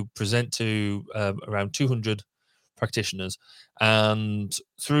to present to around 200 practitioners, and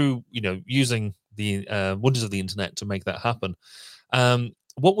through using the wonders of the internet to make that happen.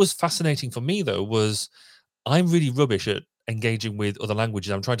 What was fascinating for me, though, was I'm really rubbish at engaging with other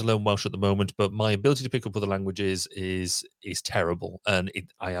languages. I'm trying to learn Welsh at the moment, but my ability to pick up other languages is terrible, and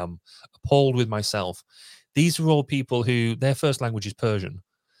I am appalled with myself. These were all people who their first language is Persian,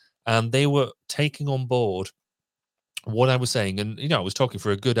 and they were taking on board what I was saying. And I was talking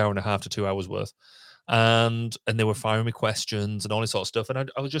for a good hour and a half to 2 hours worth, and they were firing me questions and all this sort of stuff. And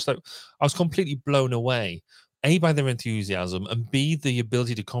I was just like, I was completely blown away, A, by their enthusiasm, and B, the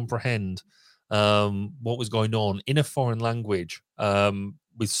ability to comprehend what was going on in a foreign language,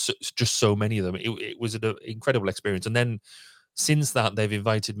 with just so many of them. It was an incredible experience. And then since that, they've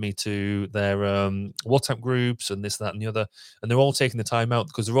invited me to their WhatsApp groups and this, that, and the other, and they're all taking the time out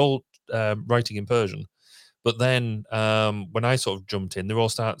because they're all writing in Persian. But then when I sort of jumped in, they all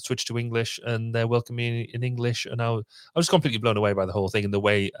switched to English, and they're welcoming me in English. And I was completely blown away by the whole thing and the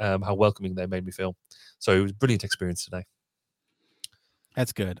way how welcoming they made me feel. So it was a brilliant experience today.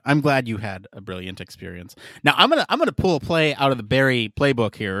 That's good. I'm glad you had a brilliant experience. Now I'm gonna pull a play out of the Barry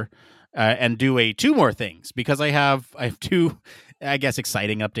playbook here, and do two more things, because I have two, I guess,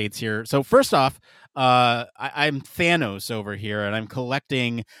 exciting updates here. So first off, I'm Thanos over here, and I'm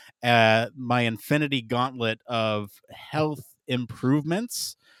collecting my Infinity Gauntlet of health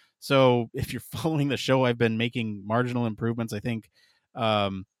improvements. So if you're following the show, I've been making marginal improvements. I think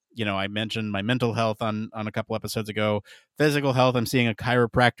I mentioned my mental health on a couple episodes ago. Physical health, I'm seeing a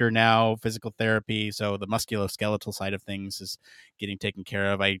chiropractor now, physical therapy. So the musculoskeletal side of things is getting taken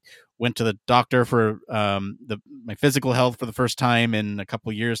care of. I went to the doctor for my physical health for the first time in a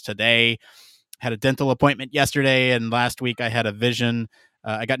couple years today. Had a dental appointment yesterday, and last week I had a vision.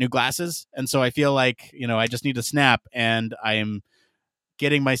 I got new glasses, and so I feel like I just need to snap, and I'm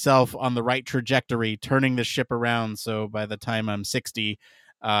getting myself on the right trajectory, turning the ship around. So by the time I'm 60,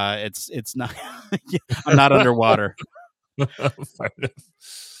 it's not I'm not underwater.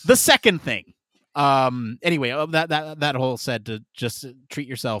 The second thing, anyway, that whole said to just treat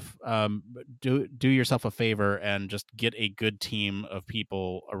yourself, do yourself a favor and just get a good team of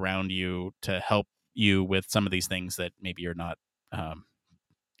people around you to help you with some of these things that maybe you're not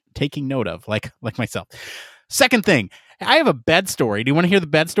taking note of, like myself. Second thing, I have a bed story. Do you want to hear the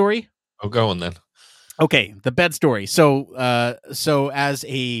bed story? Oh, go on then. Okay, the bed story. So as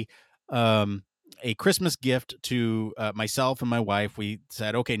a Christmas gift to myself and my wife, we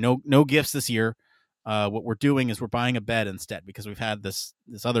said, okay, no gifts this year. What we're doing is we're buying a bed instead, because we've had this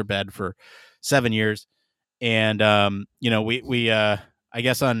other bed for 7 years, and we I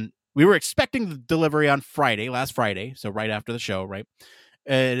guess we were expecting the delivery on last Friday, so right after the show, right?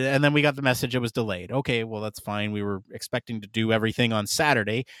 And then we got the message it was delayed. Okay, well, that's fine. We were expecting to do everything on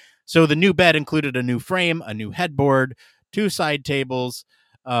Saturday. So the new bed included a new frame, a new headboard, 2 side tables,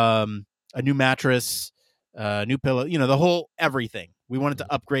 a new mattress, new pillow, the whole everything. We wanted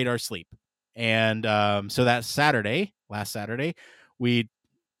to upgrade our sleep. And so that last Saturday, we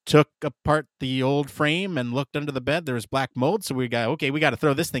took apart the old frame and looked under the bed. There was black mold. So we got to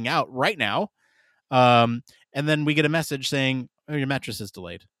throw this thing out right now. And then we get a message saying, oh, your mattress is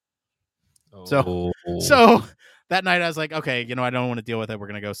delayed. So that night I was like, okay, I don't want to deal with it. We're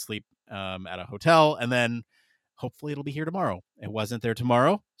going to go sleep at a hotel, and then hopefully it'll be here tomorrow. It wasn't there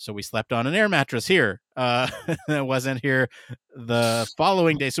tomorrow, so we slept on an air mattress here. It wasn't here the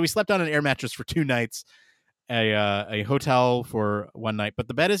following day, so we slept on an air mattress for 2 nights, a hotel for 1 night. But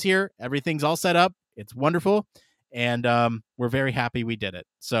the bed is here. Everything's all set up. It's wonderful, and we're very happy we did it.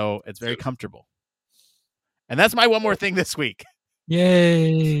 So it's very comfortable. And that's my one more thing this week.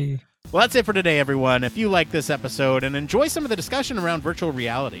 Yay! Well, that's it for today, everyone. If you like this episode and enjoy some of the discussion around virtual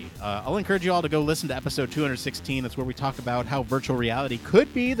reality, I'll encourage you all to go listen to episode 216. That's where we talk about how virtual reality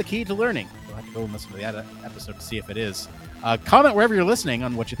could be the key to learning. You'll have to go and listen to that episode to see if it is. Comment wherever you're listening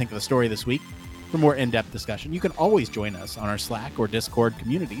on what you think of the story this week for more in-depth discussion. You can always join us on our Slack or Discord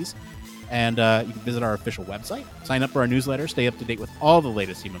communities, and you can visit our official website, sign up for our newsletter, stay up to date with all the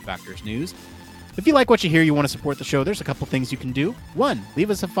latest Human Factors news. If you like what you hear, you want to support the show, there's a couple things you can do. 1, leave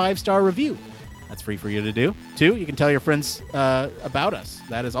us a 5-star review. That's free for you to do. 2, you can tell your friends about us.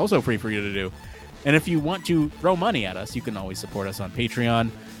 That is also free for you to do. And if you want to throw money at us, you can always support us on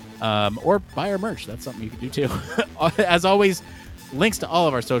Patreon or buy our merch. That's something you can do too. As always, links to all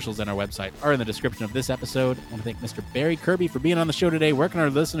of our socials and our website are in the description of this episode. I want to thank Mr. Barry Kirby for being on the show today. Where can our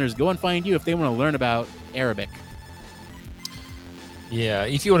listeners go and find you if they want to learn about Arabic? Yeah,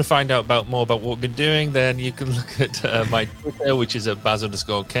 if you want to find out more about what we've been doing, then you can look at my Twitter, which is at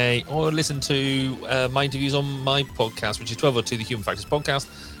Baz_K, or listen to my interviews on my podcast, which is 1202, the Human Factors Podcast,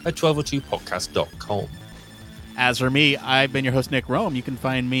 at 1202podcast.com. As for me, I've been your host, Nick Rome. You can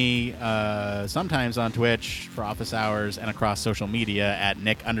find me sometimes on Twitch for office hours and across social media at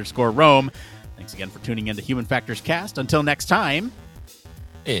Nick_Rome. Thanks again for tuning in to Human Factors Cast. Until next time,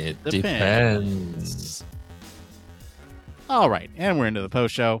 it depends. All right, and we're into the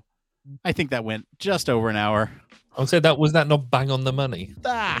post show. I think that went just over an hour. I'll say that was not bang on the money.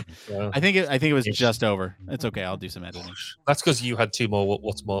 I think it was just over. It's okay. I'll do some editing. That's because you had 2 more.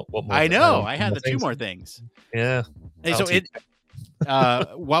 What more? I know. I had the 2 more things. Yeah. Hey, so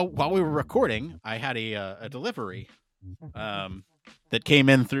while we were recording, I had a delivery that came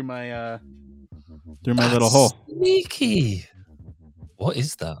in through my little hole. Sneaky. What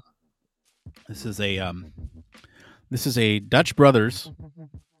is that? This is a Dutch Brothers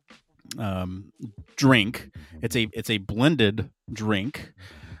drink. It's a blended drink,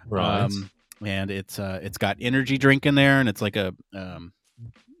 right? And it's got energy drink in there, and it's like a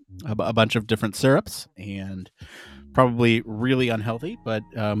bunch of different syrups, and probably really unhealthy, but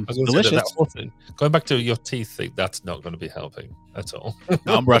delicious. Going back to your teeth thing, that's not going to be helping at all.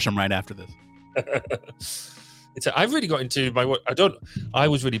 I'll brush them right after this. I've really got into I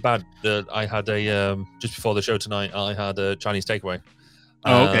was really bad that I had just before the show tonight, I had a Chinese takeaway.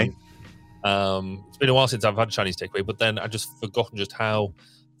 Oh, okay. It's been a while since I've had a Chinese takeaway, but then I just forgotten just how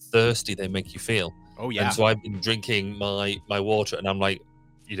thirsty they make you feel. Oh yeah. And so I've been drinking my water, and I'm like,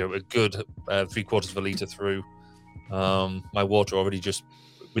 a good 3/4 of a liter through my water already, just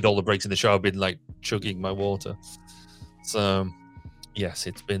with all the breaks in the show, I've been like chugging my water. So yes,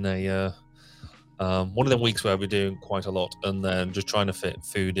 it's been a one of them weeks where I've been doing quite a lot, and then just trying to fit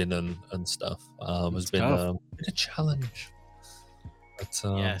food in and stuff has been a challenge. But,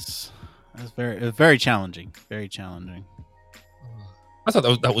 yes, it was very challenging. Very challenging. I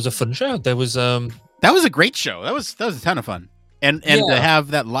thought that was a fun show. There was that was a great show. That was a ton of fun. And to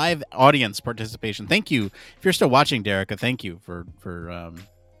have that live audience participation. Thank you. If you're still watching, Derica, thank you for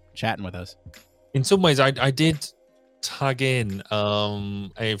chatting with us. In some ways, I did tag in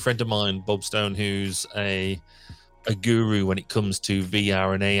a friend of mine, Bob Stone, who's a guru when it comes to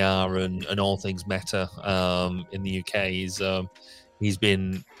VR and AR and all things meta in the UK.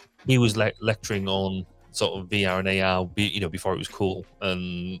 He was lecturing on sort of VR and AR, before it was cool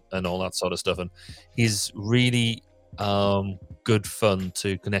and all that sort of stuff. And he's really good fun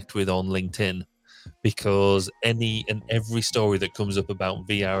to connect with on LinkedIn, because any and every story that comes up about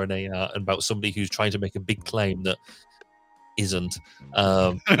VR and AR and about somebody who's trying to make a big claim that isn't,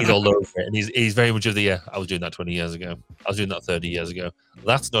 he's all over it. And he's very much of the, I was doing that 20 years ago. I was doing that 30 years ago.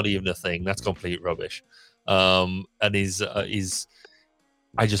 That's not even a thing. That's complete rubbish. And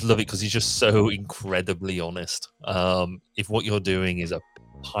I just love it because he's just so incredibly honest. If what you're doing is a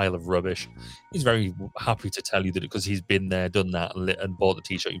pile of rubbish, he's very happy to tell you that, because he's been there, done that, and bought the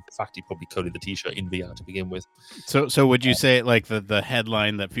t-shirt. In fact, he probably coded the t-shirt in VR to begin with. So would you say, like, the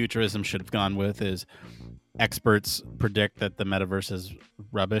headline that Futurism should have gone with is experts predict that the metaverse is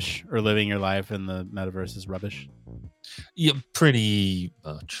rubbish, or living your life in the metaverse is rubbish? Yeah, pretty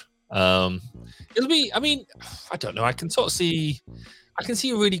much. It'll be, I mean, I don't know. I can see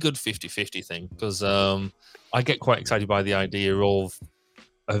a really good 50-50 thing, because I get quite excited by the idea of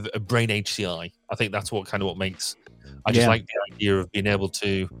a brain HCI. I think that's what makes. I just like the idea of being able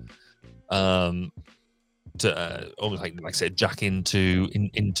to almost like I said, jack into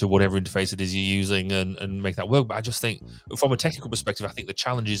whatever interface it is you're using and make that work. But I just think, from a technical perspective, I think the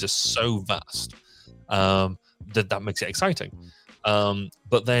challenges are so vast that makes it exciting.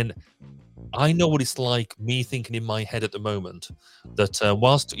 But then I know what it's like, me thinking in my head at the moment that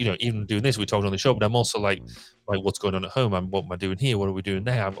whilst, even doing this, we talked on the show, but I'm also like what's going on at home? What am I doing here? What are we doing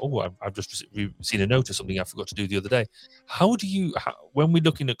there? I've just seen a note of something I forgot to do the other day. When we're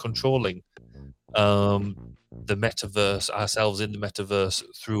looking at controlling the metaverse, ourselves in the metaverse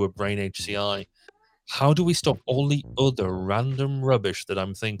through a brain HCI, how do we stop all the other random rubbish that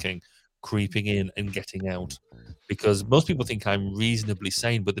I'm thinking creeping in and getting out? Because most people think I'm reasonably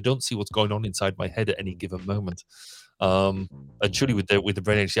sane, but they don't see what's going on inside my head at any given moment. And surely with the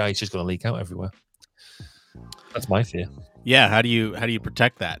brain HCI, it's just going to leak out everywhere. That's my fear. Yeah. How do you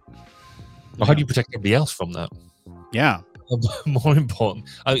protect that? Or how do you protect everybody else from that? Yeah. More important,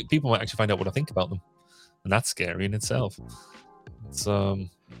 people might actually find out what I think about them, and that's scary in itself. It's but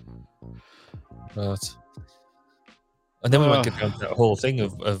and then we might get down to that whole thing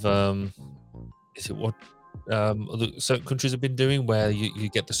of is it what certain countries have been doing, where you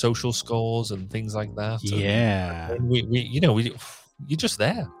get the social scores and things like that. Yeah, and you're just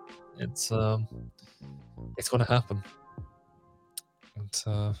there. It's going to happen. It's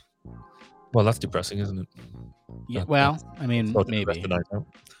well, that's depressing, isn't it? Yeah. Well, I mean, maybe.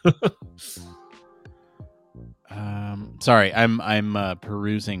 Sorry, I'm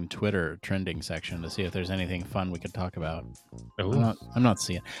perusing Twitter trending section to see if there's anything fun we could talk about. I'm not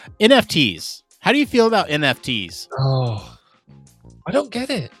seeing NFTs. How do you feel about NFTs? Oh, I don't get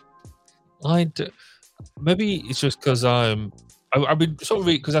it. Maybe it's just because I've been sort of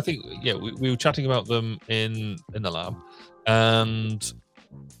because I think we were chatting about them in the lab, and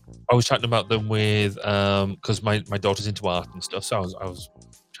I was chatting about them with because my daughter's into art and stuff, so I was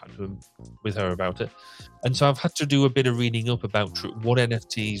chatting with her about it, and so I've had to do a bit of reading up about what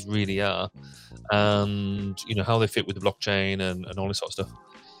NFTs really are, and how they fit with the blockchain and all this sort of stuff.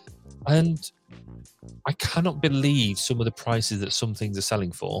 And I cannot believe some of the prices that some things are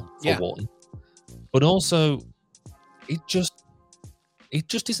selling for one, but also it just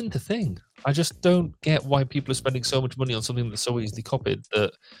isn't a thing. I just don't get why people are spending so much money on something that's so easily copied.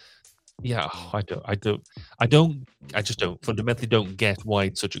 That I just fundamentally don't get why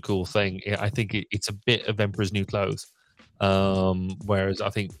it's such a cool thing. I think it's a bit of Emperor's New Clothes. Whereas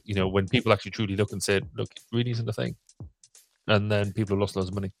I think when people actually truly look and say, look, it really isn't a thing, and then people have lost loads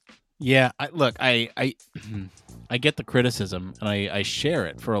of money. Yeah, I get the criticism, and I share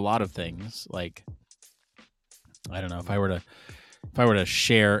it for a lot of things. Like, I don't know, if I were to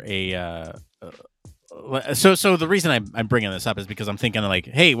share a so the reason I'm bringing this up is because I'm thinking like,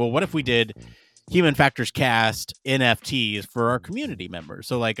 hey, well, what if we did Human Factors Cast NFTs for our community members?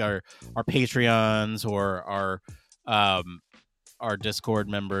 So like our Patreons or our Discord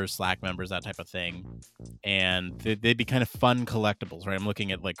members, Slack members, that type of thing, and they'd be kind of fun collectibles, right? I'm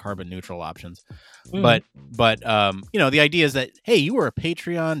looking at like carbon neutral options, but the idea is that, hey, you were a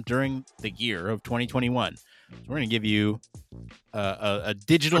Patreon during the year of 2021, so we're going to give you a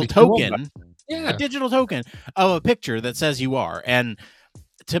digital token, a digital token of a picture that says you are, and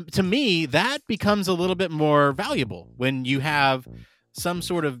to me, that becomes a little bit more valuable when you have some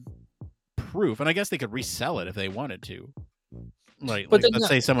sort of proof, and I guess they could resell it if they wanted to. Right, but let's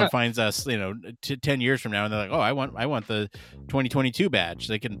say someone finds us, 10 years from now, and they're like, "Oh, I want the 2022 badge."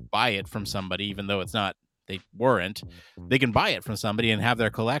 They can buy it from somebody, even though it's not. They weren't. They can buy it from somebody and have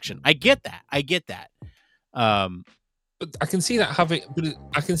their collection. I get that. But I can see that having. But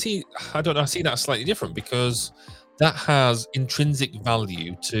I see that slightly different, because that has intrinsic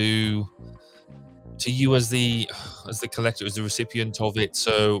value to you as the collector, as the recipient of it.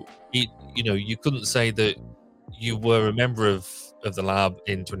 So you couldn't say that you were a member of the lab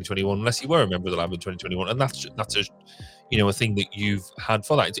in 2021 unless you were a member of the lab in 2021, and that's a thing that you've had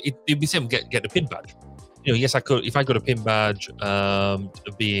for that. It'd be simple, get a pin badge. Yes, I could, if I got a pin badge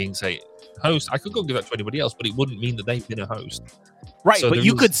being, say, host, I could go give that to anybody else, but it wouldn't mean that they've been a host, right? So but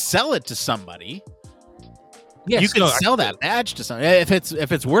you could sell it to somebody. Yes, you can sell that badge to somebody. If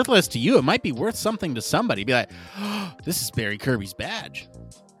it's worthless to you, it might be worth something to somebody. Be like, oh, this is Barry Kirby's badge.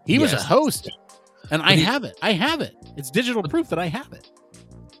 He was a host, and I have it. It's digital proof that I have it.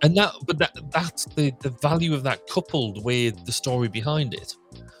 And that's the value of that, coupled with the story behind it.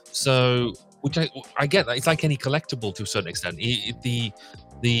 So, which I get that it's like any collectible to a certain extent. The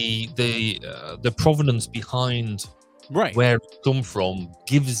provenance behind where it come from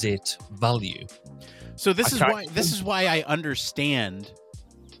gives it value. So this is why I understand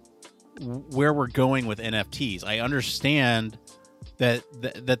where we're going with NFTs. I understand that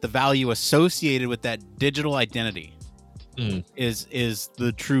the value associated with that digital identity is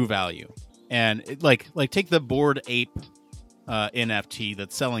the true value. And take the Bored Ape NFT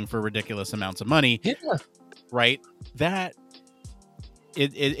that's selling for ridiculous amounts of money. Yeah. Right? That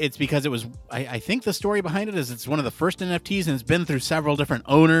it's because it was, I think the story behind it is it's one of the first NFTs, and it's been through several different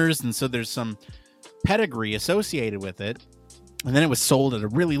owners, and so there's some pedigree associated with it, and then it was sold at a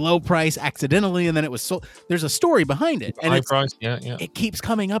really low price accidentally, and then it was sold. There's a story behind it, and high price. Yeah. It keeps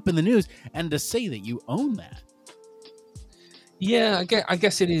coming up in the news, and to say that you own that, I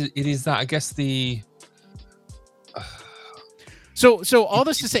guess it is that. I guess the so all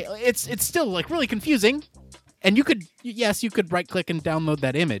this to say, it's still like really confusing, and you could right click and download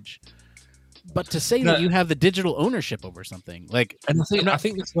that image. But to say that you have the digital ownership over something, and I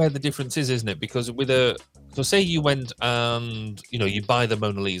think that's where the difference is, isn't it? Because so say you went and you buy the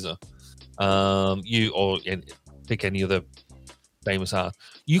Mona Lisa, pick any other famous art,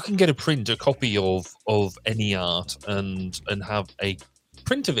 you can get a copy of any art and have a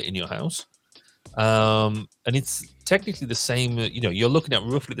print of it in your house, and it's technically the same. You're looking at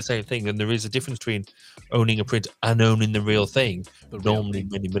roughly the same thing, and there is a difference between owning a print and owning the real thing. Normally,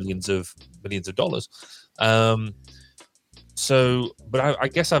 many millions of dollars. But I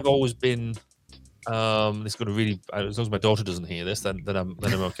guess I've always been. It's going to really, as long as my daughter doesn't hear this, then I'm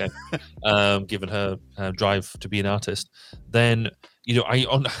okay. Given her drive to be an artist, then I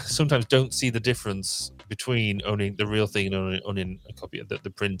sometimes don't see the difference between owning the real thing and owning a copy of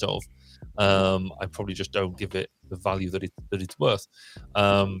the print of. I probably just don't give it the value that it's worth,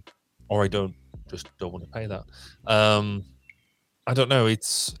 or I don't want to pay that. I don't know.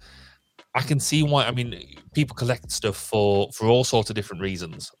 I can see why. I mean, people collect stuff for all sorts of different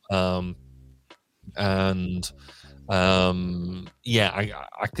reasons. I can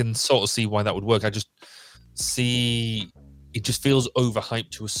sort of see why that would work. I just see it just feels overhyped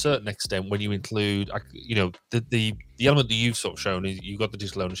to a certain extent when you include, the element that you've sort of shown is you've got the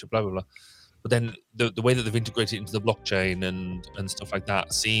digital ownership, blah blah blah. But then the way that they've integrated it into the blockchain and stuff like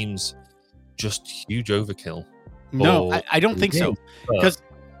that seems just huge overkill. No, I don't think so. Because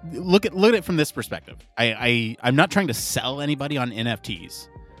look at it from this perspective. I'm not trying to sell anybody on NFTs,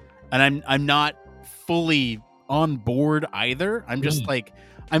 and I'm not fully on board either. I'm just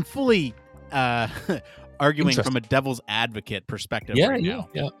I'm fully arguing from a devil's advocate perspective now.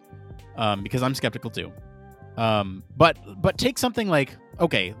 Because I'm skeptical too. But take something like,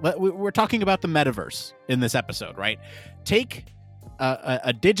 okay, we're talking about the metaverse in this episode, right? Take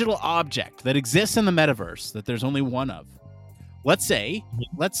a digital object that exists in the metaverse that there's only one of. Let's say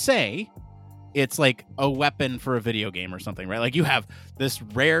it's like a weapon for a video game or something, right? Like you have this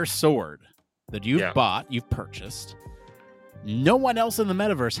rare sword that you've bought, you've purchased. No one else in the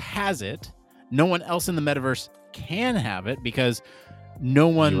metaverse has it. No one else in the metaverse can have it because no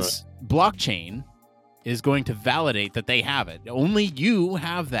one's blockchain is going to validate that they have it. Only you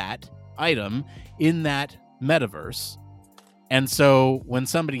have that item in that metaverse. And so when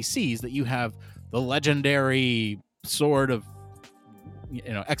somebody sees that you have the legendary sword of,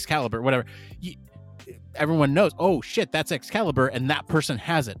 Excalibur, whatever, everyone knows, oh shit, that's Excalibur, and that person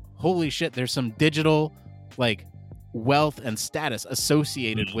has it. Holy shit, there's some digital like wealth and status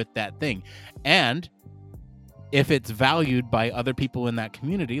associated with that thing. And if it's valued by other people in that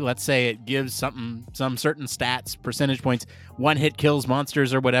community, let's say it gives some certain stats, percentage points, one hit kills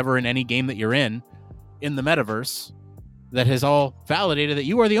monsters or whatever in any game that you're in the metaverse, that has all validated that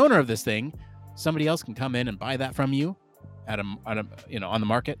you are the owner of this thing, somebody else can come in and buy that from you at a on the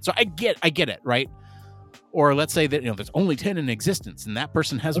market. So I get it, right? Or let's say that there's only 10 in existence and that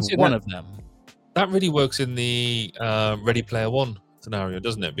person has one of them. That really works in the Ready Player One scenario,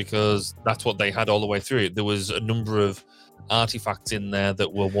 doesn't it? Because that's what they had all the way through it. There was a number of artifacts in there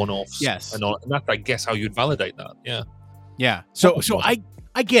that were one-offs. Yes, and that's, I guess, how you'd validate that. Yeah. So I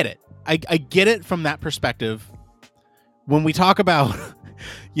get it. I get it from that perspective. When we talk about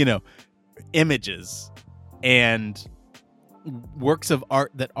images and works of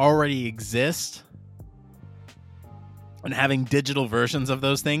art that already exist and having digital versions of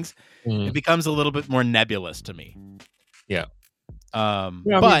those things, it becomes a little bit more nebulous to me. Yeah.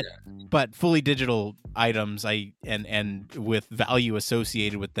 But fully digital items, and with value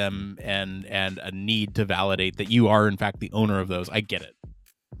associated with them, and a need to validate that you are in fact the owner of those, I get it.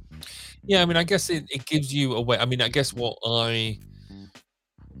 Yeah, I mean, I guess it gives you a way. I mean, I guess what I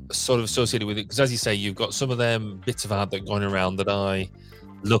sort of associated with it, because as you say, you've got some of them bits of art that are going around that I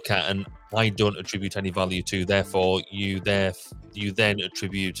look at and I don't attribute any value to. Therefore, you then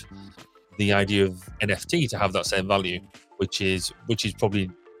attribute the idea of NFT to have that same value, which is probably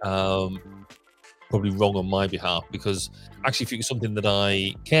wrong on my behalf, because actually, if it was something that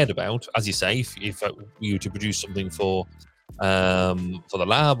I cared about, as you say, if you were to produce something for the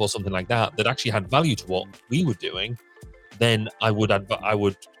lab or something like that actually had value to what we were doing, then I would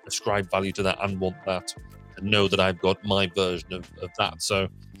ascribe value to that and want that and know that I've got my version of that. So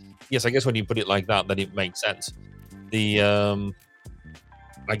yes, I guess when you put it like that, then it makes sense. I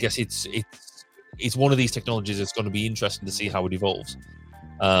guess it's one of these technologies that's going to be interesting to see how it evolves,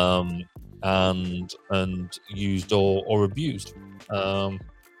 and used or abused.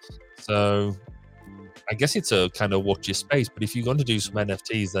 So I guess it's a kind of watch your space. But if you're going to do some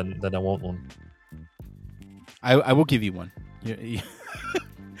NFTs, then I want one. I will give you one.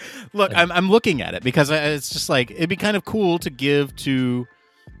 Look, I'm looking at it because it's just like, it'd be kind of cool to give to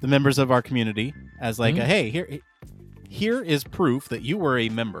the members of our community as like, hey, here is proof that you were a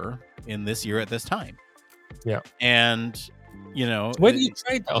member in this year at this time. Yeah. And where do you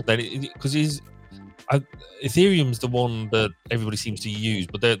trade that on then? Because Ethereum's the one that everybody seems to use,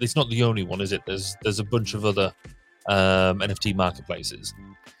 but it's not the only one, is it? There's a bunch of other NFT marketplaces.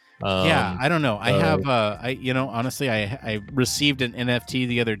 Yeah, I don't know. I have honestly, I received an NFT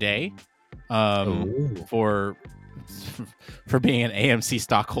the other day for being an AMC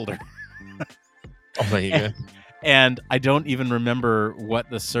stockholder. Oh, there you go. And I don't even remember what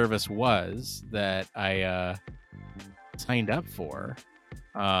the service was that I signed up for.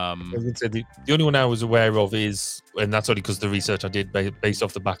 I was gonna say, the only one I was aware of is, and that's only because the research I did based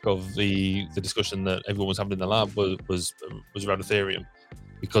off the back of the discussion that everyone was having in the lab was around Ethereum,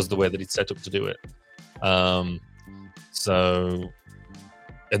 because of the way that it's set up to do it. So,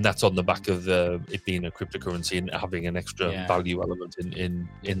 and that's on the back of it being a cryptocurrency and having an extra value element in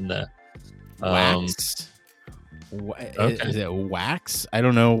there. Wax. Is it Wax? I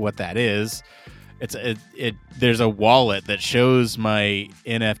don't know what that is. There's a wallet that shows my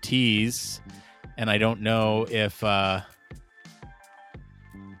NFTs, and I don't know if hang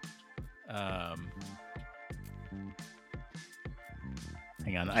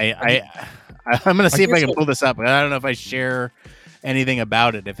on, I'm gonna see if I can pull this up, but I don't know if I share anything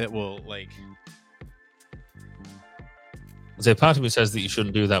about it, if it will like. So part of me says that you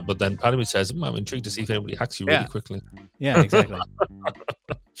shouldn't do that, but then part of me says, I'm intrigued to see if anybody hacks you really quickly. Yeah, exactly.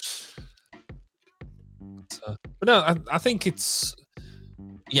 But no, I think it's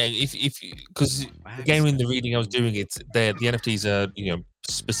if because again, in the reading I was doing, the NFTs are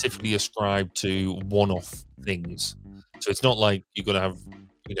specifically ascribed to one-off things, so it's not like you're going to have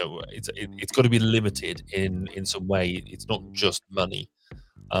it's got to be limited in some way. It's not just money,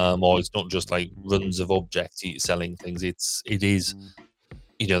 or it's not just like runs of objects selling things. It is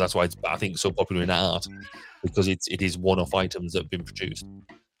that's why it's, I think, so popular in art, because it is one-off items that have been produced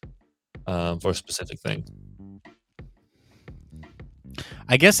for a specific thing.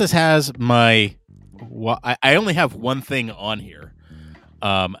 I guess this has I only have one thing on here.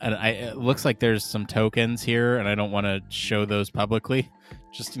 And it looks like there's some tokens here, and I don't want to show those publicly,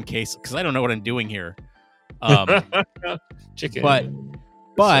 just in case, because I don't know what I'm doing here. Chicken.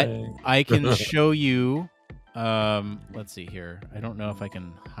 But I can show you. Let's see here. I don't know if I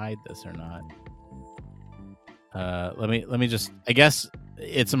can hide this or not. Let me just. I guess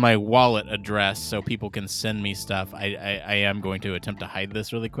it's my wallet address, so people can send me stuff. I am going to attempt to hide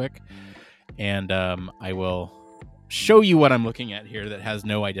this really quick, and I will show you what I'm looking at here that has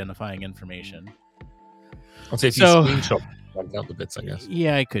no identifying information. I'll say if you screenshot out the bits, I guess.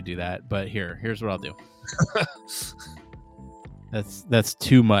 Yeah, I could do that, but here's what I'll do. That's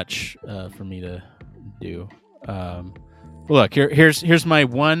too much for me to do. Look, here's my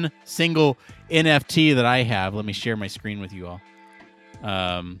one single NFT that I have. Let me share my screen with you all.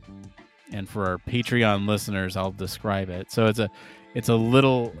 And for our Patreon listeners, I'll describe it. So it's a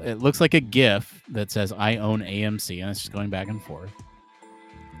little. It looks like a GIF that says "I own AMC," and it's just going back and forth.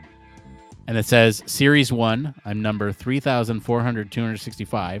 And it says Series 1. I'm number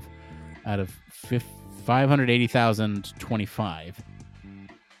 3,265 out of 580,025.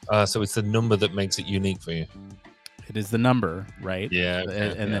 So it's the number that makes it unique for you. It is the number, right? Yeah.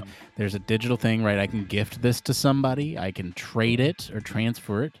 And there's a digital thing, right? I can gift this to somebody. I can trade it or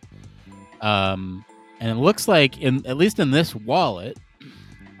transfer it. And it looks like, at least in this wallet,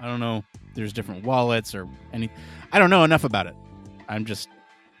 I don't know, there's different wallets or any. I don't know enough about it. I'm just.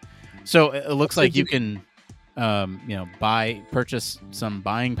 So it looks like you can, purchase some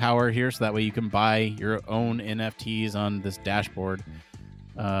buying power here, so that way you can buy your own NFTs on this dashboard,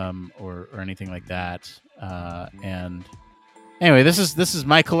 or anything like that. And anyway, this is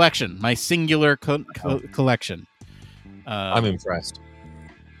my collection, my singular collection. I'm impressed.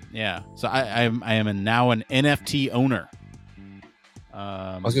 Yeah, so I am now an NFT owner.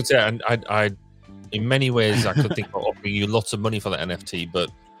 I was going to say, I in many ways I could think of offering you lots of money for that NFT, but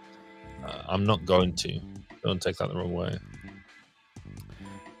I'm not going to. Don't take that the wrong way.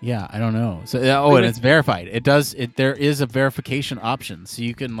 Yeah, I don't know. So and it's verified. There is a verification option, so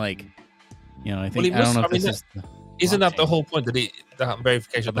you can I think I don't know if this is. Isn't that the whole point, that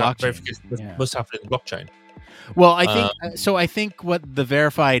verification must happen in the blockchain? Well, I think so. I think what the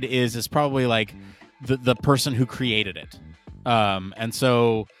verified is probably like the person who created it, and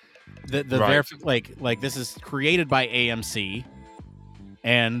so like this is created by AMC.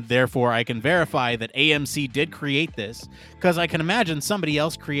 And therefore, I can verify that AMC did create this, because I can imagine somebody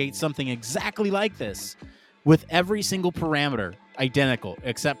else create something exactly like this with every single parameter identical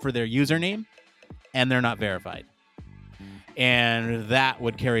except for their username, and they're not verified. And that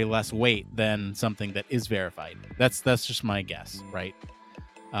would carry less weight than something that is verified. That's just my guess, right?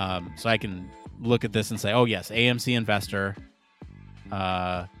 So I can look at this and say, oh, yes, AMC Investor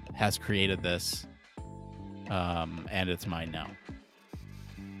has created this, and it's mine now.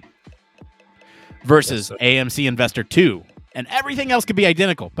 Versus AMC Investor 2, and everything else could be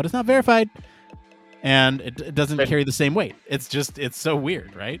identical, but it's not verified, and it doesn't carry the same weight. It's so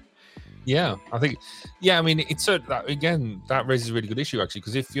weird, right? Yeah, I think. Yeah, I mean, it's again, that raises a really good issue actually,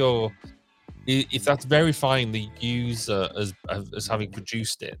 because if that's verifying the user as having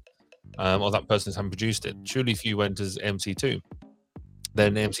produced it, or that person as having produced it, surely if you went as MC2,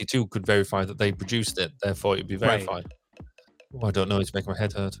 then MC2 could verify that they produced it, therefore it'd be verified. Right. Oh, I don't know. It's making my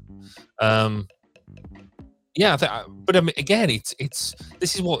head hurt. Yeah, but I mean, again,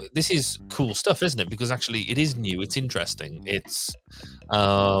 this is cool stuff, isn't it? Because actually, it is new. It's interesting. It's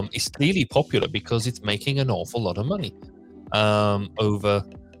clearly popular because it's making an awful lot of money over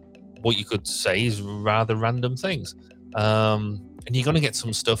what you could say is rather random things. And you're going to get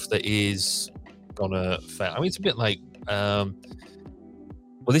some stuff that is gonna fail. I mean, it's a bit like.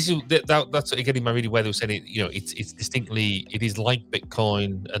 Well, that's again my reading where they were saying it's distinctly, it is like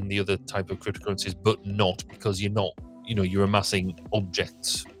Bitcoin and the other type of cryptocurrencies, but not, because you're amassing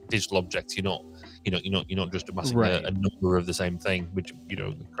objects, digital objects. You're not just amassing a number of the same thing, which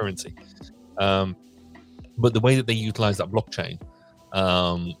the currency. But the way that they utilize that blockchain,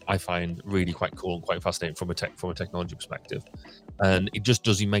 I find really quite cool and quite fascinating from a technology perspective, and it just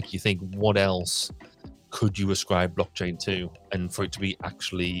does make you think, what else could you ascribe blockchain to, and for it to be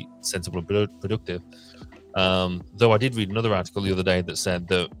actually sensible and productive? Though I did read another article the other day that said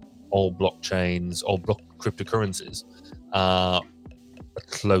that all blockchains, all cryptocurrencies are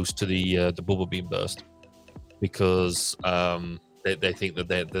close to the bubble being burst, because they think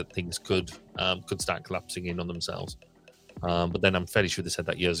that things could start collapsing in on themselves. But then I'm fairly sure they said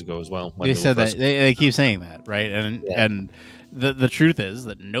that years ago as well. They said that they keep saying that, right? And the truth is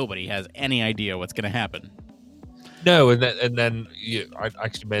that nobody has any idea what's going to happen. No, and then I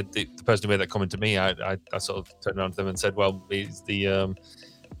actually made the person who made that comment to me. I sort of turned around to them and said, "Well,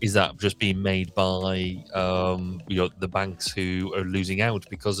 is that just being made by the banks who are losing out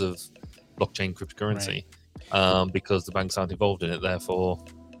because of blockchain cryptocurrency, because the banks aren't involved in it? Therefore,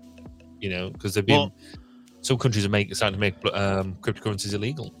 because they've been some countries are starting to make cryptocurrencies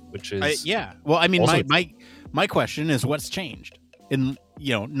illegal, which is Well, I mean, my question is, what's changed? And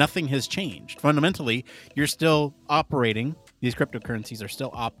nothing has changed. Fundamentally, you're still operating. These cryptocurrencies are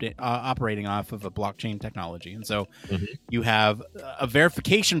still operating off of a blockchain technology, and so you have a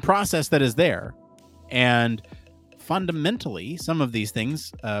verification process that is there. And fundamentally, some of these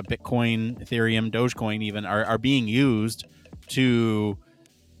things, Bitcoin, Ethereum, Dogecoin, even are being used to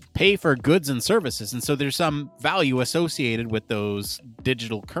pay for goods and services, and so there's some value associated with those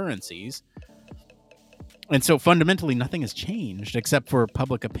digital currencies. And so fundamentally, nothing has changed except for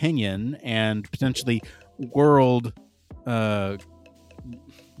public opinion and potentially world, global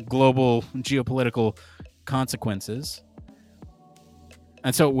geopolitical consequences.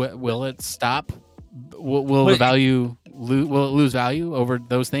 And so, will it stop? Will the value will it lose value over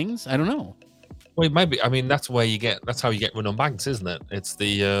those things? I don't know. Well, it might be. I mean, that's how you get run on banks, isn't it? It's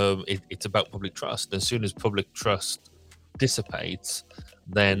it's about public trust. As soon as public trust dissipates,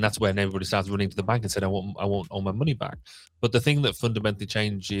 then that's when everybody starts running to the bank and saying, I want all my money back. But the thing that fundamentally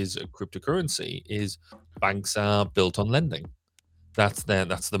changes a cryptocurrency is banks are built on lending. That's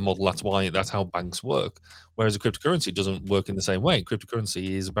the model. That's how banks work. Whereas a cryptocurrency doesn't work in the same way.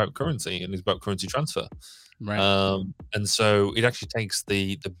 Cryptocurrency is about currency and is about currency transfer. Right. And so it actually takes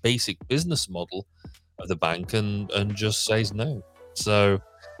the basic business model of the bank and just says no. So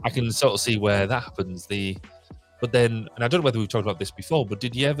I can sort of see where that happens. But then, and I don't know whether we've talked about this before, but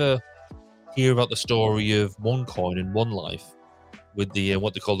did you ever hear about the story of OneCoin and One Life with the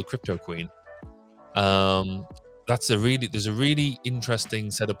what they call the crypto queen? There's a really interesting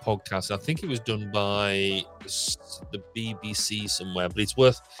set of podcasts. I think it was done by the BBC somewhere, but it's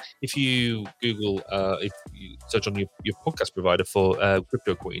worth, if you Google, if you search on your podcast provider for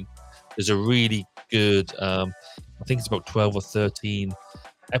crypto queen, there's a really good, I think it's about 12 or 13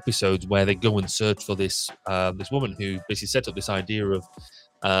 episodes where they go and search for this woman who basically set up this idea of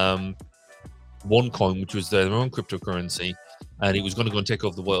OneCoin, which was their own cryptocurrency, and it was going to go and take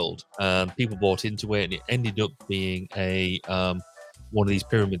over the world. And people bought into it, and it ended up being one of these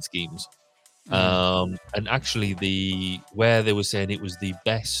pyramid schemes. And actually, where they were saying it was the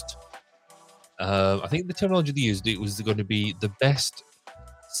best, I think the terminology they used, it was going to be the best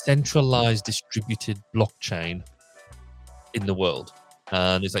centralized distributed blockchain in the world.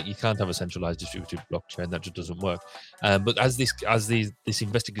 And it's like, you can't have a centralized distributed blockchain, that just doesn't work. But as this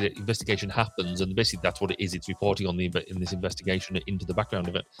investigation happens, and basically that's what it is, it's reporting on in this investigation into the background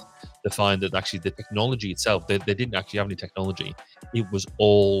of it, they find that actually the technology itself, they didn't actually have any technology. It was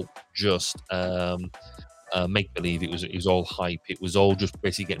all just make believe. It was all hype. It was all just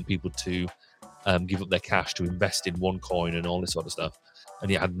basically getting people to give up their cash to invest in OneCoin and all this sort of stuff,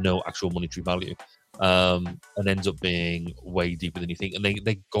 and it had no actual monetary value. And ends up being way deeper than you think. And they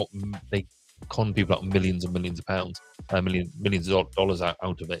con people out millions and millions of pounds, millions of dollars out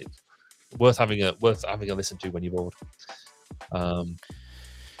of it. Worth having a listen to when you're bored. But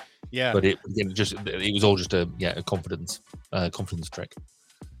it was all just a confidence trick.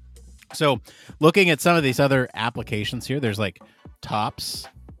 So, looking at some of these other applications here, there's like Topps,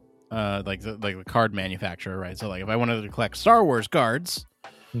 like the card manufacturer, right? So, like if I wanted to collect Star Wars cards.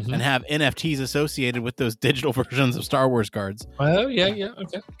 And have NFTs associated with those digital versions of Star Wars cards. Oh, yeah,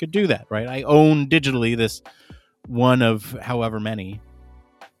 okay. Could do that, right? I own digitally this one of however many.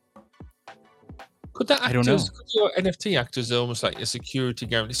 Could your NFT act as almost like a security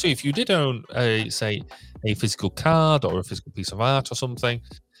guarantee? So if you did own a physical card or a physical piece of art or something,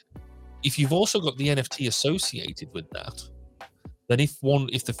 if you've also got the NFT associated with that, then if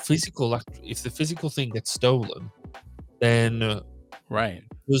the physical thing gets stolen, then right.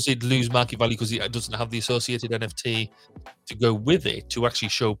 Does it lose market value because it doesn't have the associated NFT to go with it to actually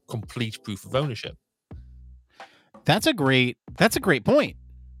show complete proof of ownership? That's a great point.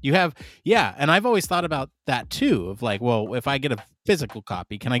 You have, and I've always thought about that too, of like, well, if I get a physical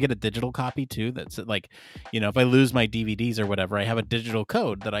copy, can I get a digital copy too? That's like, if I lose my DVDs or whatever, I have a digital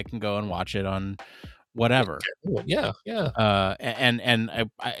code that I can go and watch it on whatever. Yeah.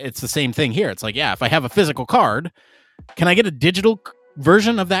 And it's the same thing here. It's like, if I have a physical card, can I get a digital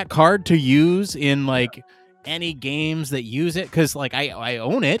version of that card to use in like any games that use it? Because like I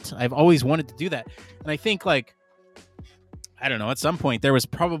own it. I've always wanted to do that. And I think like, I don't know, at some point there was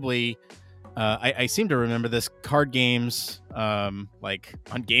probably I seem to remember this card games, like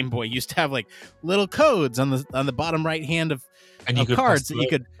on Game Boy, used to have like little codes on the bottom right hand of cards that you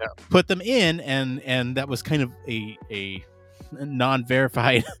could put them in, and that was kind of a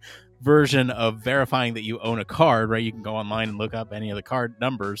non-verified version of verifying that you own a card, right? You can go online and look up any of the card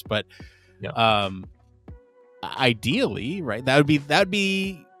numbers, but ideally, right, that would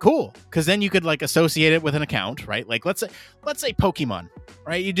be cool, because then you could like associate it with an account, right? Like let's say Pokemon,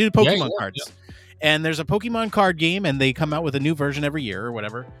 right? You do Pokemon cards, and there's a Pokemon card game, and they come out with a new version every year or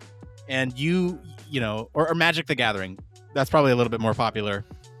whatever, and you know, or Magic the Gathering, that's probably a little bit more popular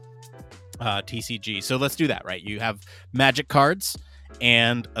TCG. So let's do that, right? You have Magic cards,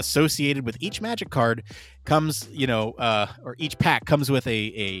 and associated with each Magic card comes, or each pack comes with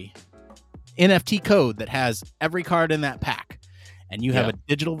a NFT code that has every card in that pack, and you have a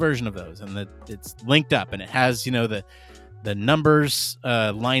digital version of those, and it's linked up, and it has the numbers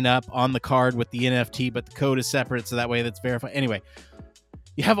line up on the card with the NFT, but the code is separate, so that way that's verified. Anyway,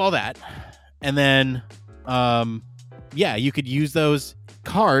 you have all that, and then you could use those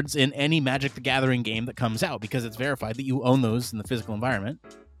cards in any Magic the Gathering game that comes out, because it's verified that you own those in the physical environment.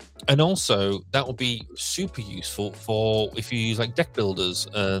 And also, that will be super useful for if you use like deck builders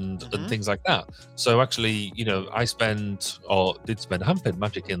and things like that. So actually, I haven't played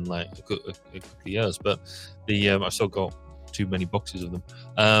Magic in like a couple of years, but I still got too many boxes of them.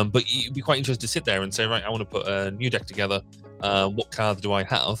 But you'd be quite interested to sit there and say, right, I want to put a new deck together. What cards do I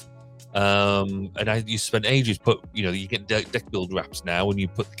have? And you spend ages you get deck build wraps now, and you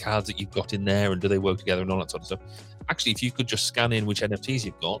put the cards that you've got in there, and do they work together and all that sort of stuff. Actually, if you could just scan in which NFTs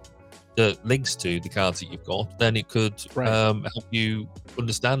you've got, the links to the cards that you've got, then it could help you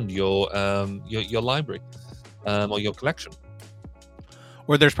understand your library or your collection.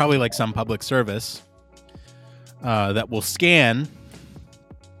 Or there's probably like some public service that will scan,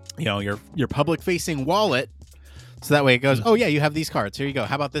 your public facing wallet. So that way it goes, oh yeah, you have these cards. Here you go.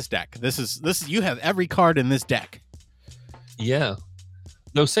 How about this deck? This is you have every card in this deck. Yeah.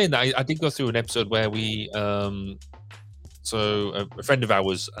 No, saying that, I did go through an episode where we, so a friend of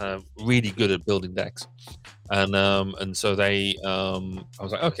ours, really good at building decks, and so they, I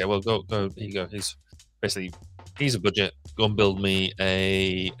was like, okay, well, go, here you go. Here's a budget. Go and build me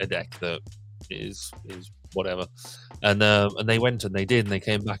a deck that is whatever, and they went and they did, and they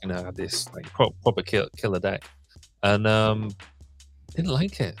came back and I had this like proper killer deck. And didn't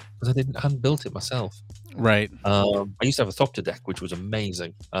like it because I hadn't built it myself. Right. I used to have a Thopter deck, which was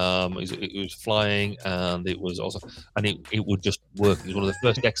amazing. It was flying, and it was also, and it would just work. It was one of the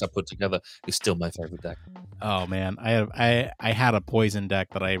first decks I put together. It's still my favorite deck. Oh man, I had a poison deck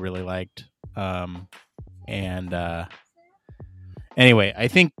that I really liked. Anyway, I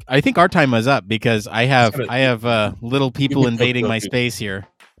think our time is up, because I have little people invading my space here.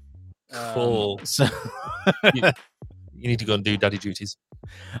 Cool. So. You need to go and do daddy duties.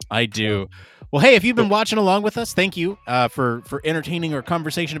 I do. Well, hey, if you've been watching along with us, thank you for entertaining our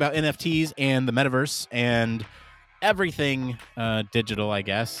conversation about NFTs and the Metaverse and everything digital, I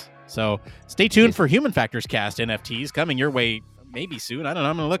guess. So stay tuned for Human Factors Cast NFTs coming your way maybe soon. I don't know.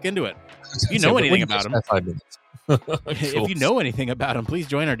 I'm going to look into it. If you know anything about them, 5 minutes. if you know anything about them, please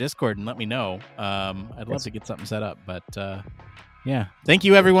join our Discord and let me know. I'd love to get something set up. But yeah, thank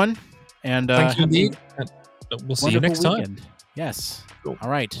you, everyone. And thank you, indeed. We'll see you next time. Yes. Cool. All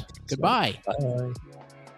right. Goodbye. Bye.